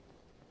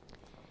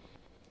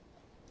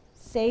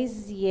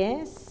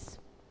 6:10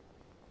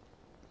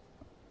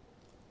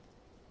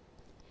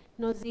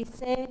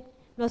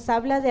 nos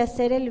habla de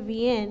hacer el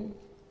bien,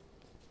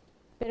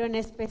 pero en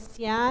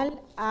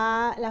especial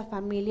a la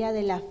familia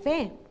de la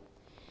fe.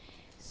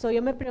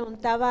 Yo me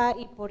preguntaba,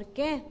 ¿y por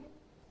qué?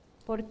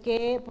 ¿Por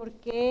qué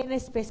en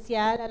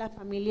especial a la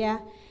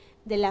familia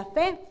de la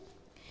fe?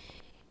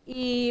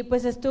 Y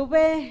pues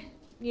estuve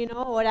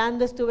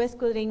orando, estuve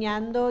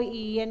escudriñando,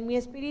 y en mi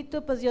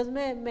espíritu pues Dios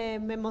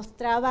me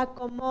mostraba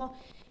cómo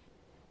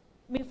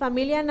mi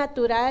familia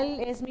natural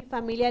es mi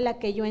familia a la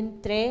que yo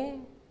entré,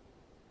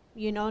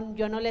 yo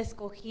no la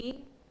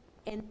escogí,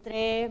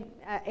 entré,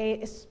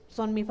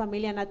 son mi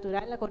familia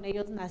natural, con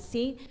ellos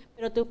nací,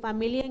 pero tu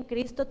familia en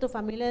Cristo, tu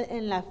familia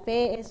en la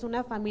fe es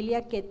una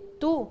familia que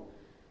tú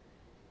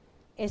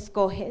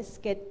escoges,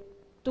 que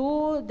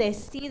tú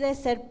decides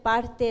ser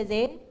parte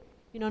de,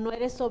 no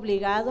eres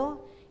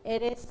obligado,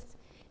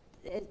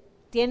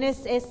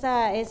 tienes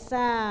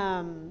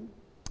esa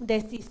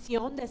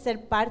decisión de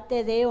ser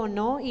parte de o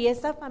no, y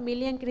esa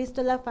familia en Cristo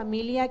es la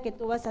familia que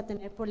tú vas a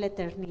tener por la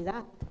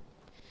eternidad.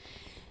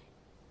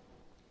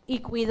 Y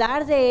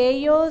cuidar de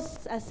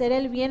ellos, hacer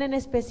el bien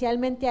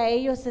especialmente a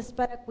ellos, es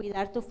para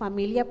cuidar tu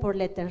familia por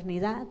la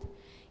eternidad.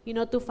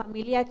 Tu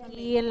familia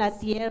aquí en la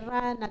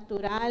tierra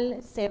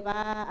natural se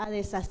va a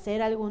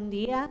deshacer algún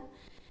día.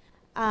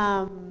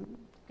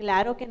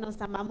 Claro que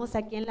nos amamos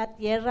aquí en la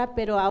tierra,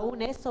 pero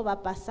aún eso va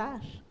a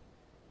pasar.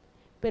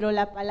 Pero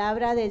la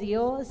palabra de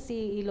Dios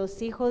y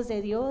los hijos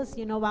de Dios,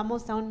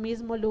 vamos a un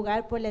mismo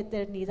lugar por la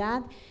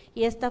eternidad,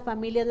 y esta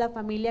familia es la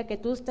familia que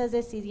tú estás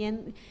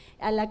decidiendo,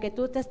 a la que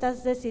tú te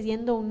estás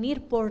decidiendo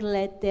unir por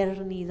la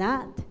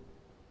eternidad,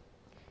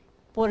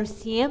 por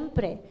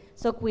siempre.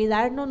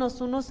 Cuidarnos los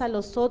unos a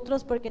los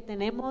otros, porque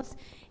tenemos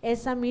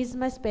esa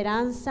misma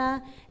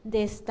esperanza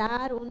de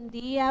estar un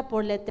día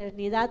por la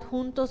eternidad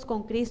juntos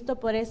con Cristo.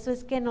 Por eso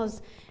es que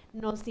nos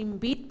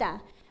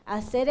invita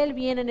hacer el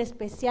bien,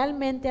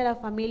 especialmente a la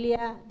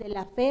familia de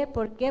la fe.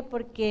 ¿Por qué?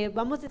 Porque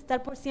vamos a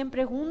estar por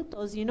siempre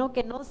juntos,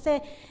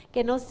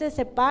 que no se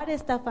separe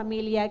esta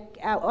familia.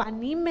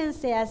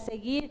 Anímense a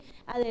seguir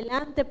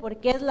adelante,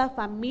 porque es la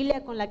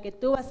familia con la que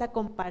tú vas a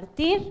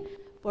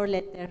compartir por la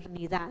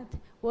eternidad.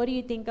 What do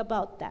you think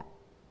about that?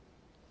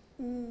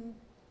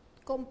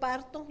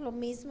 Comparto lo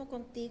mismo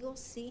contigo,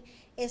 sí.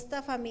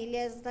 Esta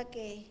familia es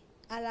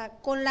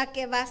con la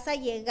que vas a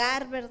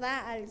llegar,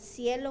 ¿verdad?, al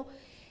cielo.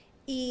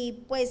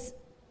 Y pues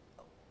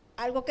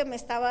algo que me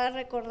estaba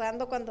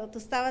recordando cuando tú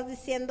estabas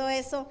diciendo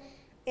eso,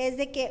 es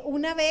de que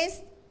una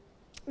vez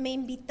me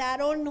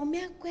invitaron, no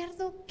me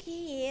acuerdo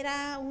qué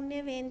era, un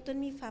evento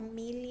en mi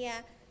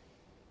familia,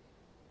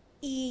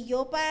 y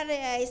yo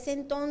para ese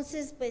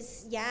entonces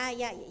pues ya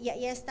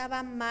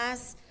estaba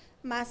más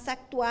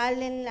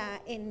actual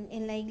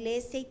en la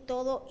iglesia y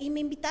todo, y me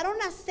invitaron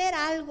a hacer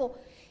algo,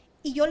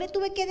 y yo le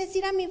tuve que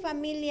decir a mi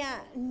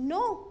familia,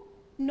 no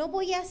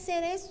voy a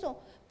hacer eso,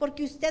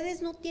 porque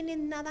ustedes no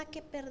tienen nada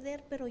que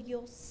perder, pero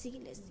yo sí,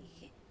 les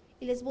dije,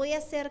 y les voy a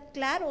hacer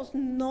claros,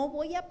 no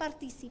voy a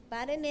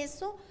participar en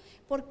eso,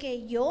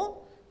 porque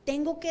yo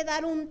tengo que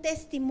dar un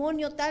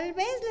testimonio. Tal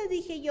vez les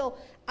dije yo,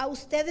 a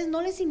ustedes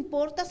no les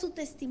importa su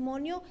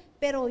testimonio,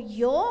 pero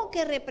yo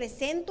que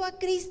represento a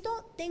Cristo,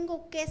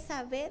 tengo que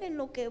saber en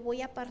lo que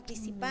voy a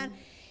participar.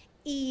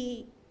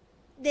 Y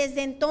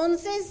desde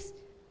entonces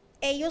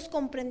ellos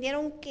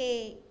comprendieron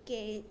que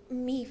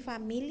mi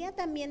familia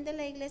también de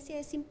la iglesia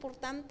es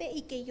importante,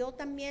 y que yo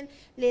también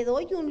le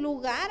doy un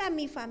lugar a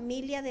mi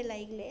familia de la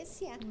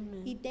iglesia.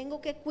 Y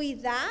tengo que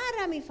cuidar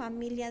a mi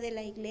familia de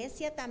la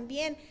iglesia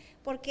también,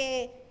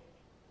 porque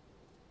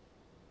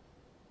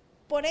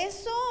por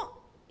eso,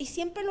 y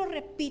siempre lo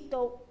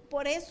repito,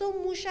 por eso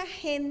mucha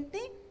gente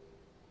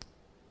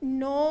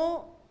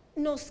no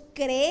nos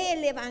cree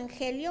el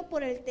evangelio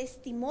por el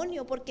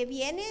testimonio, porque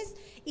vienes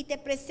y te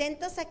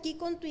presentas aquí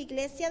con tu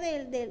iglesia,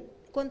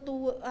 con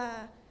tu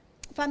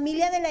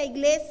familia de la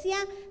iglesia,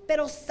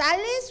 pero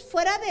sales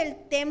fuera del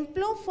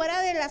templo,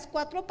 fuera de las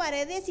cuatro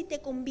paredes, y te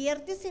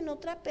conviertes en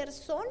otra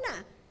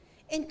persona.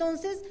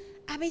 Entonces,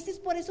 a veces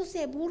por eso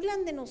se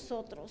burlan de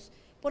nosotros,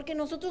 porque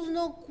nosotros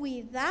no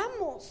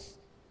cuidamos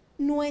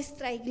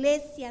nuestra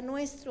iglesia,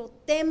 nuestro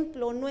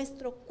templo,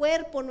 nuestro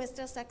cuerpo,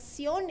 nuestras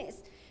acciones.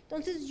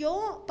 Entonces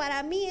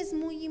para mí es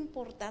muy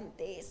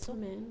importante eso.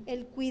 Amén.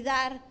 El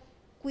cuidar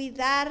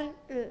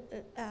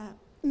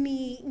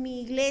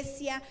mi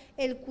iglesia,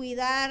 el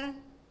cuidar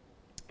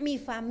mi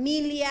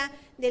familia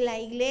de la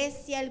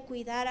iglesia, el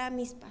cuidar a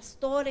mis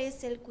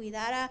pastores, el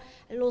cuidar a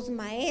los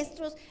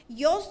maestros.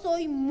 Yo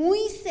soy muy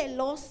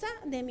celosa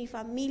de mi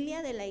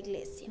familia de la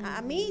iglesia.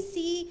 A mí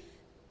sí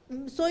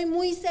soy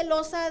muy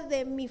celosa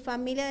de mi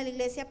familia de la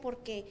iglesia,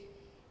 porque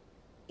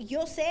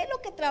yo sé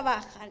lo que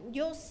trabajan,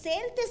 yo sé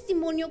el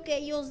testimonio que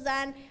ellos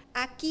dan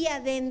aquí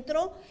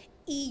adentro,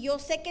 y yo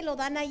sé que lo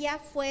dan allá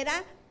afuera,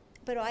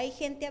 pero hay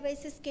gente a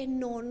veces que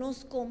no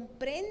nos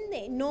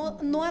comprende.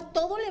 No a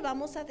todo le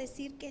vamos a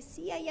decir que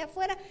sí allá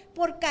afuera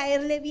por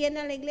caerle bien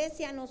a la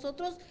iglesia.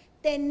 Nosotros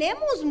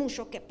tenemos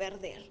mucho que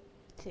perder.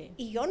 Sí.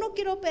 Y yo no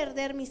quiero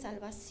perder mi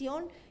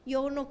salvación,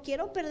 yo no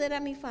quiero perder a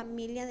mi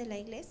familia de la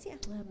iglesia.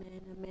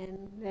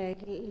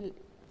 Amén.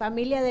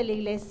 Familia de la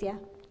iglesia.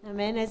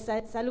 Amén. Es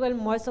algo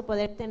hermoso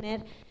poder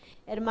tener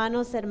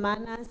hermanos,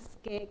 hermanas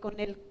que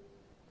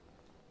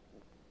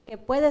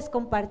puedes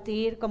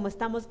compartir, como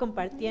estamos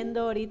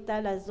compartiendo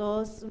ahorita las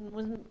dos,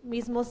 un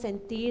mismo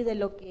sentir de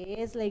lo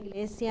que es la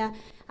iglesia.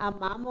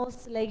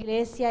 Amamos la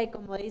iglesia, y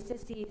como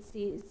dices,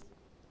 si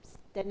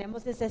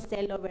tenemos ese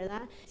celo,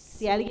 ¿verdad? Sí.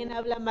 Si alguien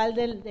habla mal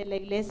de la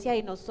iglesia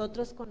y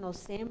nosotros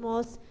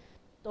conocemos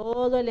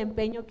todo el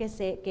empeño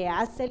que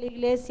hace la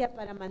iglesia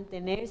para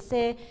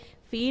mantenerse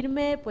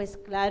firme, pues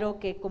claro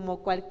que como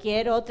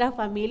cualquier otra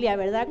familia,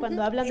 ¿verdad?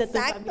 Cuando hablan de tu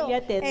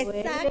familia te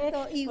duele,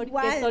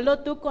 porque solo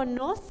tú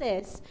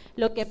conoces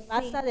lo que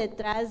pasa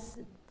detrás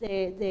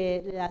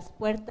de las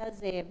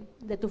puertas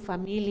de tu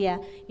familia,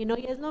 y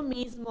es lo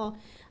mismo.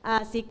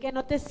 Así que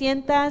no te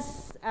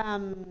sientas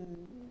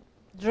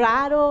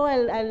raro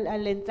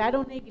al entrar a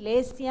una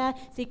iglesia.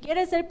 Si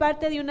quieres ser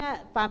parte de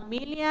una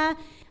familia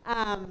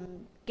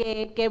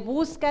que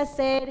busca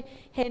ser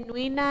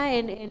genuina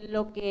en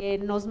lo que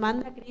nos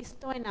manda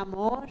Cristo, en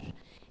amor,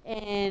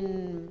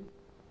 en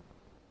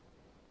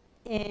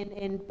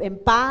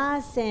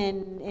paz,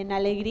 en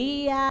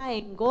alegría,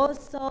 en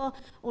gozo,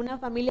 una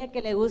familia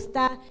que le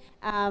gusta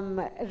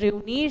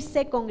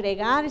reunirse,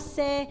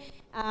 congregarse,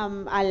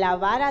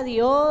 alabar a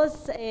Dios,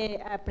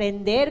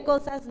 aprender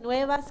cosas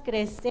nuevas,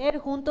 crecer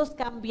juntos,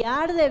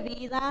 cambiar de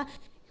vida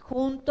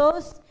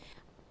juntos.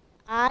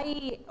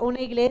 Hay una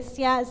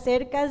iglesia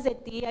cerca de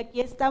ti, aquí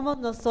estamos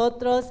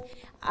nosotros.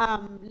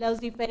 Los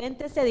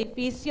diferentes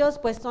edificios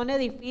pues son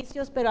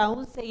edificios, pero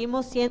aún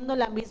seguimos siendo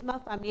la misma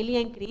familia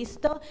en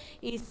Cristo,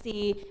 y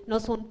si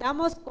nos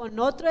juntamos con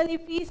otro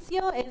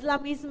edificio es la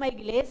misma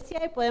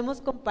iglesia y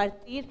podemos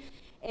compartir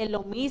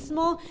lo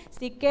mismo.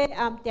 Así que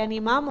te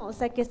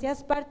animamos a que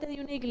seas parte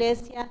de una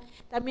iglesia.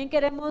 También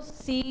queremos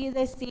sí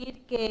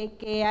decir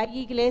que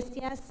hay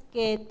iglesias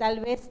que tal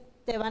vez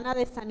te van a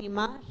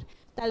desanimar.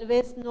 Tal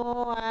vez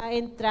no ha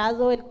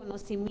entrado el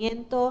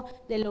conocimiento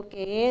de lo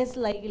que es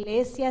la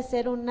iglesia,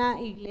 ser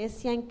una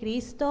iglesia en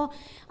Cristo,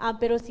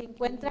 pero si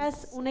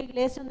encuentras una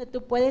iglesia donde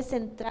tú puedes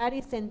entrar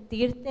y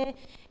sentirte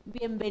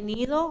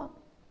bienvenido,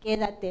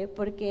 quédate,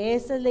 porque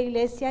esa es la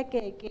iglesia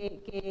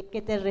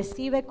que te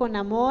recibe con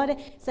amor,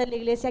 esa es la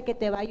iglesia que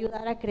te va a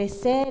ayudar a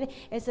crecer,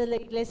 esa es la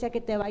iglesia que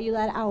te va a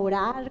ayudar a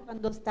orar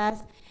cuando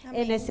estás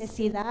en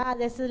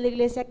necesidad, esa es la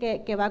iglesia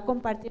que va a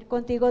compartir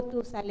contigo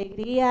tus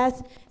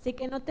alegrías. Así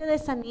que no te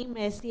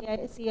desanimes,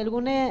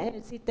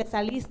 si te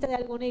saliste de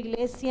alguna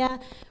iglesia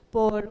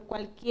por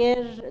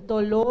cualquier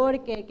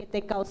dolor que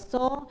te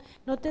causó,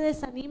 no te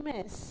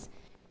desanimes.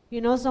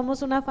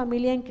 Somos una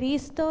familia en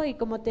Cristo y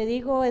como te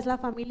digo, es la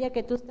familia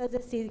que tú estás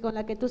con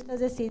la que tú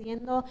estás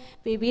decidiendo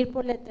vivir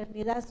por la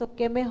eternidad. So,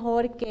 qué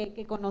mejor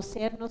que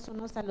conocernos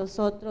unos a los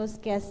otros,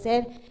 que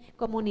hacer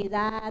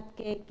comunidad,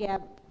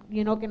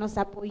 que nos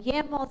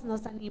apoyemos,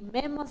 nos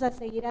animemos a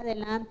seguir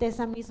adelante,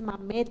 esa misma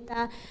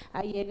meta,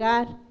 a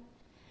llegar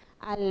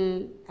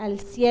al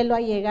cielo,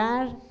 a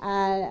llegar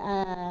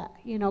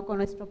con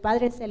nuestro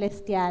Padre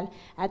Celestial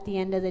at the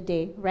end of the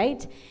day,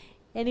 right?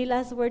 Any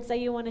last words that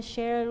you want to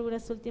share?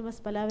 Algunas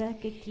últimas palabras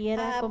que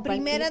quiera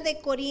compartir. Primera de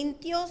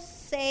Corintios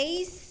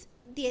 6,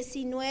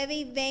 19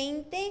 y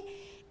 20.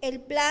 El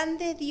plan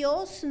de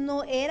Dios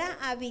no era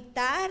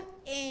habitar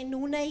en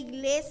una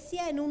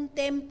iglesia, en un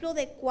templo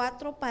de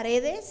 4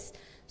 paredes.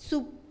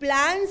 Su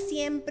plan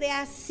siempre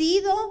ha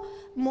sido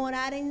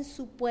morar en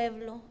su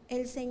pueblo.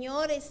 El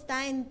Señor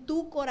está en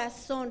tu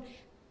corazón,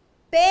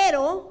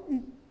 pero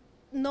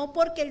no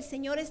porque el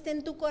Señor esté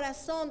en tu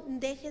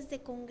corazón dejes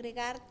de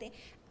congregarte.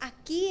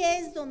 Aquí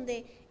es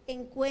donde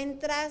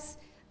encuentras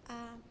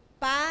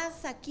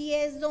paz, aquí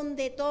es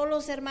donde todos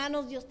los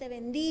hermanos, Dios te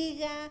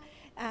bendiga,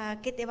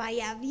 que te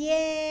vaya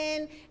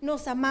bien,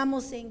 nos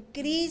amamos en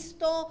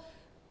Cristo.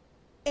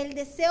 El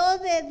deseo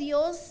de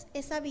Dios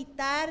es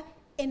habitar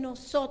en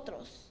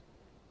nosotros,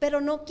 pero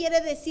no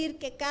quiere decir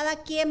que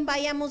cada quien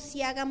vayamos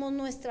y hagamos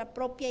nuestra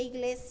propia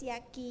iglesia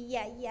aquí y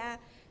allá.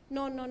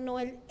 No,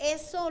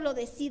 eso lo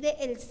decide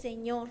el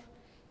Señor.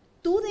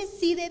 Tú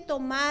decides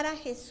tomar a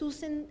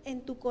Jesús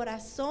en tu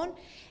corazón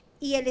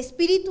y el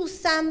Espíritu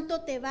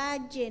Santo te va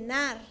a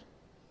llenar.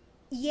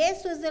 Y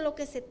eso es de lo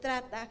que se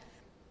trata,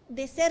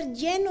 de ser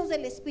llenos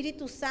del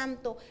Espíritu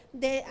Santo,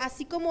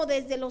 así como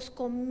desde los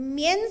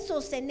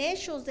comienzos en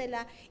hechos de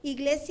la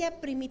iglesia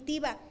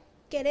primitiva.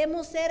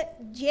 Queremos ser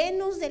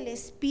llenos del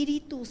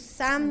Espíritu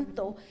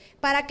Santo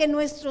para que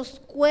nuestros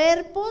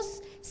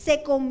cuerpos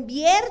se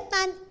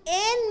conviertan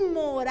en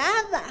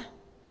morada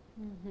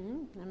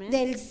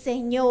del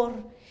Señor,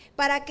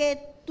 para que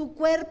tu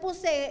cuerpo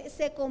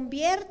se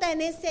convierta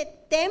en ese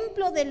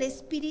templo del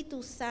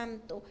Espíritu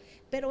Santo.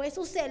 Pero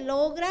eso se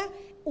logra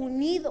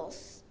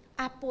unidos,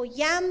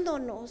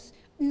 apoyándonos,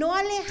 no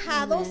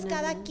alejados,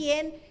 cada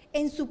quien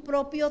en su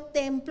propio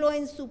templo,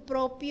 en su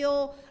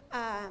propio,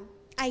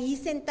 ahí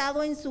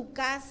sentado en su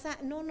casa.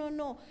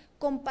 No,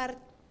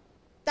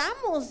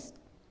 compartamos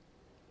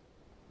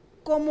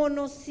como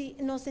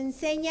nos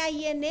enseña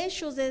ahí en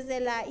Hechos desde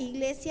la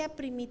iglesia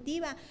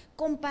primitiva,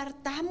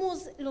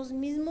 compartamos los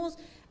mismos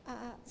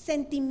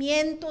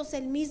sentimientos,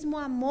 el mismo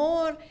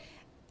amor.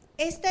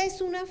 Esta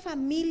es una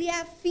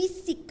familia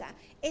física,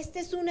 esta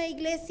es una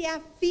iglesia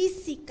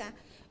física,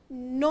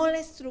 no la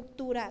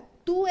estructura.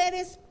 Tú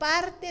eres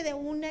parte de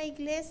una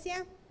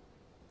iglesia,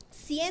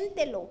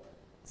 siéntelo,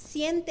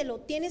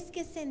 tienes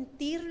que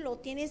sentirlo,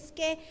 tienes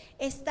que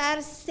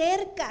estar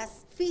cerca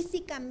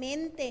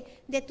físicamente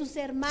de tus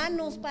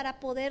hermanos para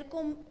poder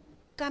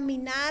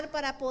caminar,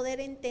 para poder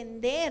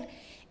entender.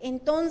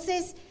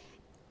 Entonces,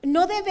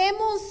 no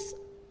debemos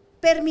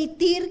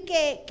permitir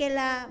que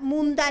la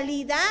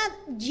mundalidad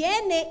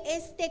llene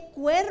este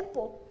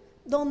cuerpo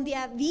donde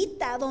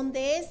habita,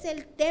 donde es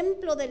el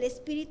templo del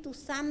Espíritu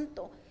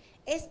Santo.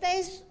 Esta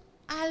es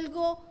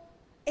algo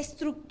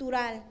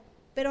estructural,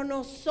 pero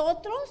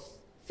nosotros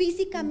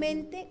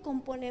físicamente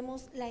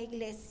componemos la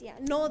iglesia.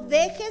 No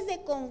dejes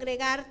de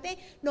congregarte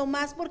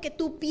nomás porque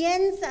tú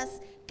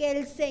piensas que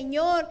el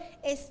Señor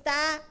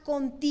está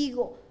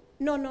contigo.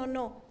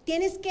 No.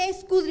 Tienes que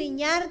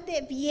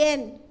escudriñarte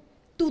bien.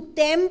 Tu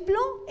templo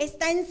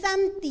está en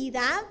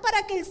santidad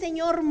para que el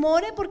Señor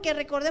more, porque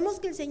recordemos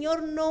que el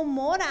Señor no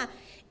mora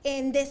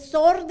en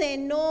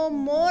desorden, no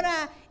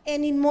mora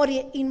en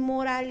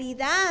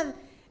inmoralidad,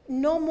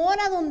 no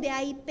mora donde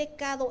hay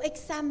pecado.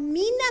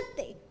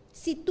 Examínate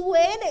si tú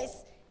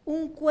eres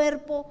un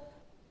cuerpo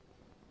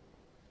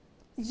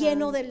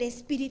lleno del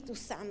Espíritu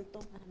Santo.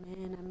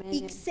 Amén.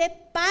 Y sé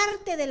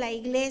parte de la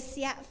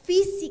iglesia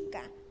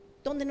física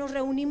donde nos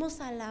reunimos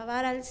a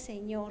alabar al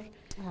Señor.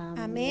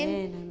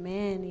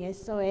 Amén. Y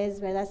eso es,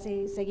 ¿verdad?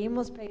 Si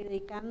seguimos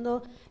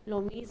predicando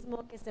lo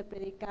mismo que se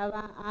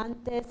predicaba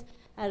antes,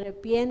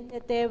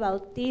 arrepiéntete,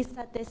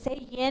 bautízate, sé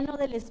lleno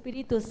del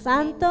Espíritu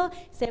Santo,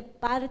 sé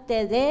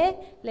parte de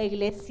la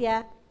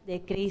iglesia de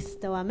de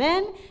Cristo,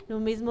 amén,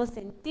 un mismo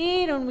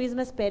sentir, una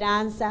misma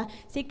esperanza.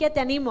 Así que te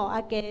animo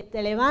a que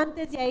te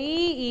levantes de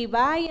ahí y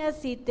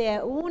vayas y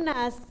te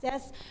unas,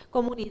 seas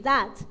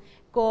comunidad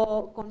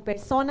con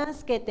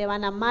personas que te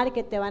van a amar,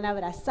 que te van a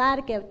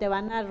abrazar, que te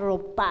van a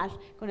arropar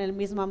con el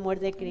mismo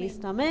amor de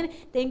Cristo. Amén.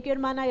 Thank you,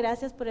 hermana.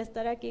 Gracias por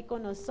estar aquí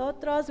con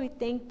nosotros. We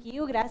thank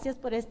you. Gracias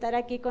por estar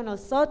aquí con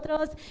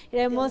nosotros.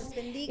 Queremos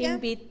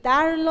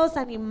invitarlos,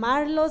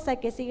 animarlos a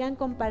que sigan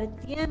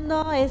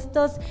compartiendo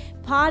estos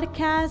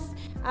podcasts,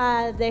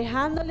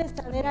 dejándoles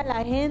saber a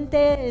la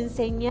gente,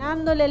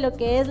 enseñándole lo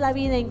que es la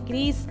vida en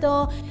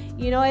Cristo.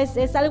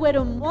 Es algo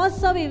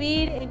hermoso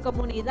vivir en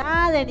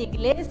comunidad, en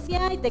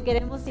iglesia, y te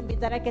queremos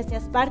invitar a que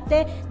seas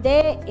parte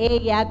de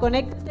ella.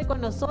 Conéctate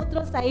con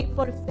nosotros ahí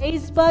por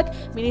Facebook,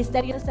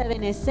 Ministerios de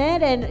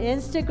Benecer, en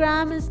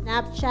Instagram,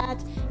 Snapchat,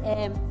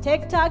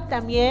 TikTok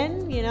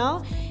también,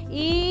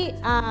 y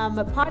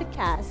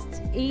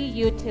podcast y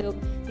YouTube.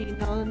 Si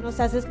no nos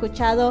has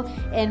escuchado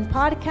en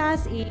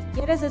podcast y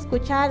quieres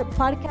escuchar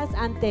podcasts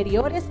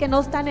anteriores que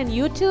no están en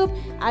YouTube,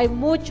 hay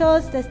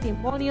muchos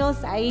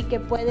testimonios ahí que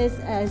puedes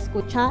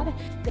escuchar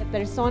de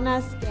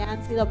personas que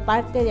han sido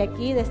parte de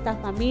aquí, de esta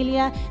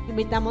familia. Te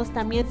invitamos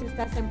también, si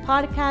estás en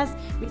podcast,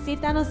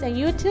 visítanos en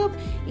YouTube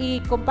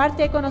y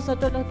comparte con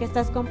nosotros lo que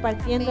estás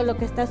compartiendo, lo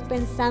que estás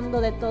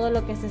pensando de todo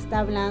lo que se está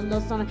hablando.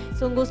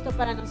 Es un gusto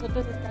para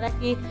nosotros estar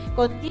aquí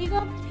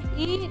contigo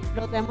y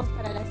nos vemos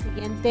para la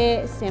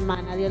siguiente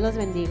semana. Dios los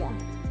bendiga.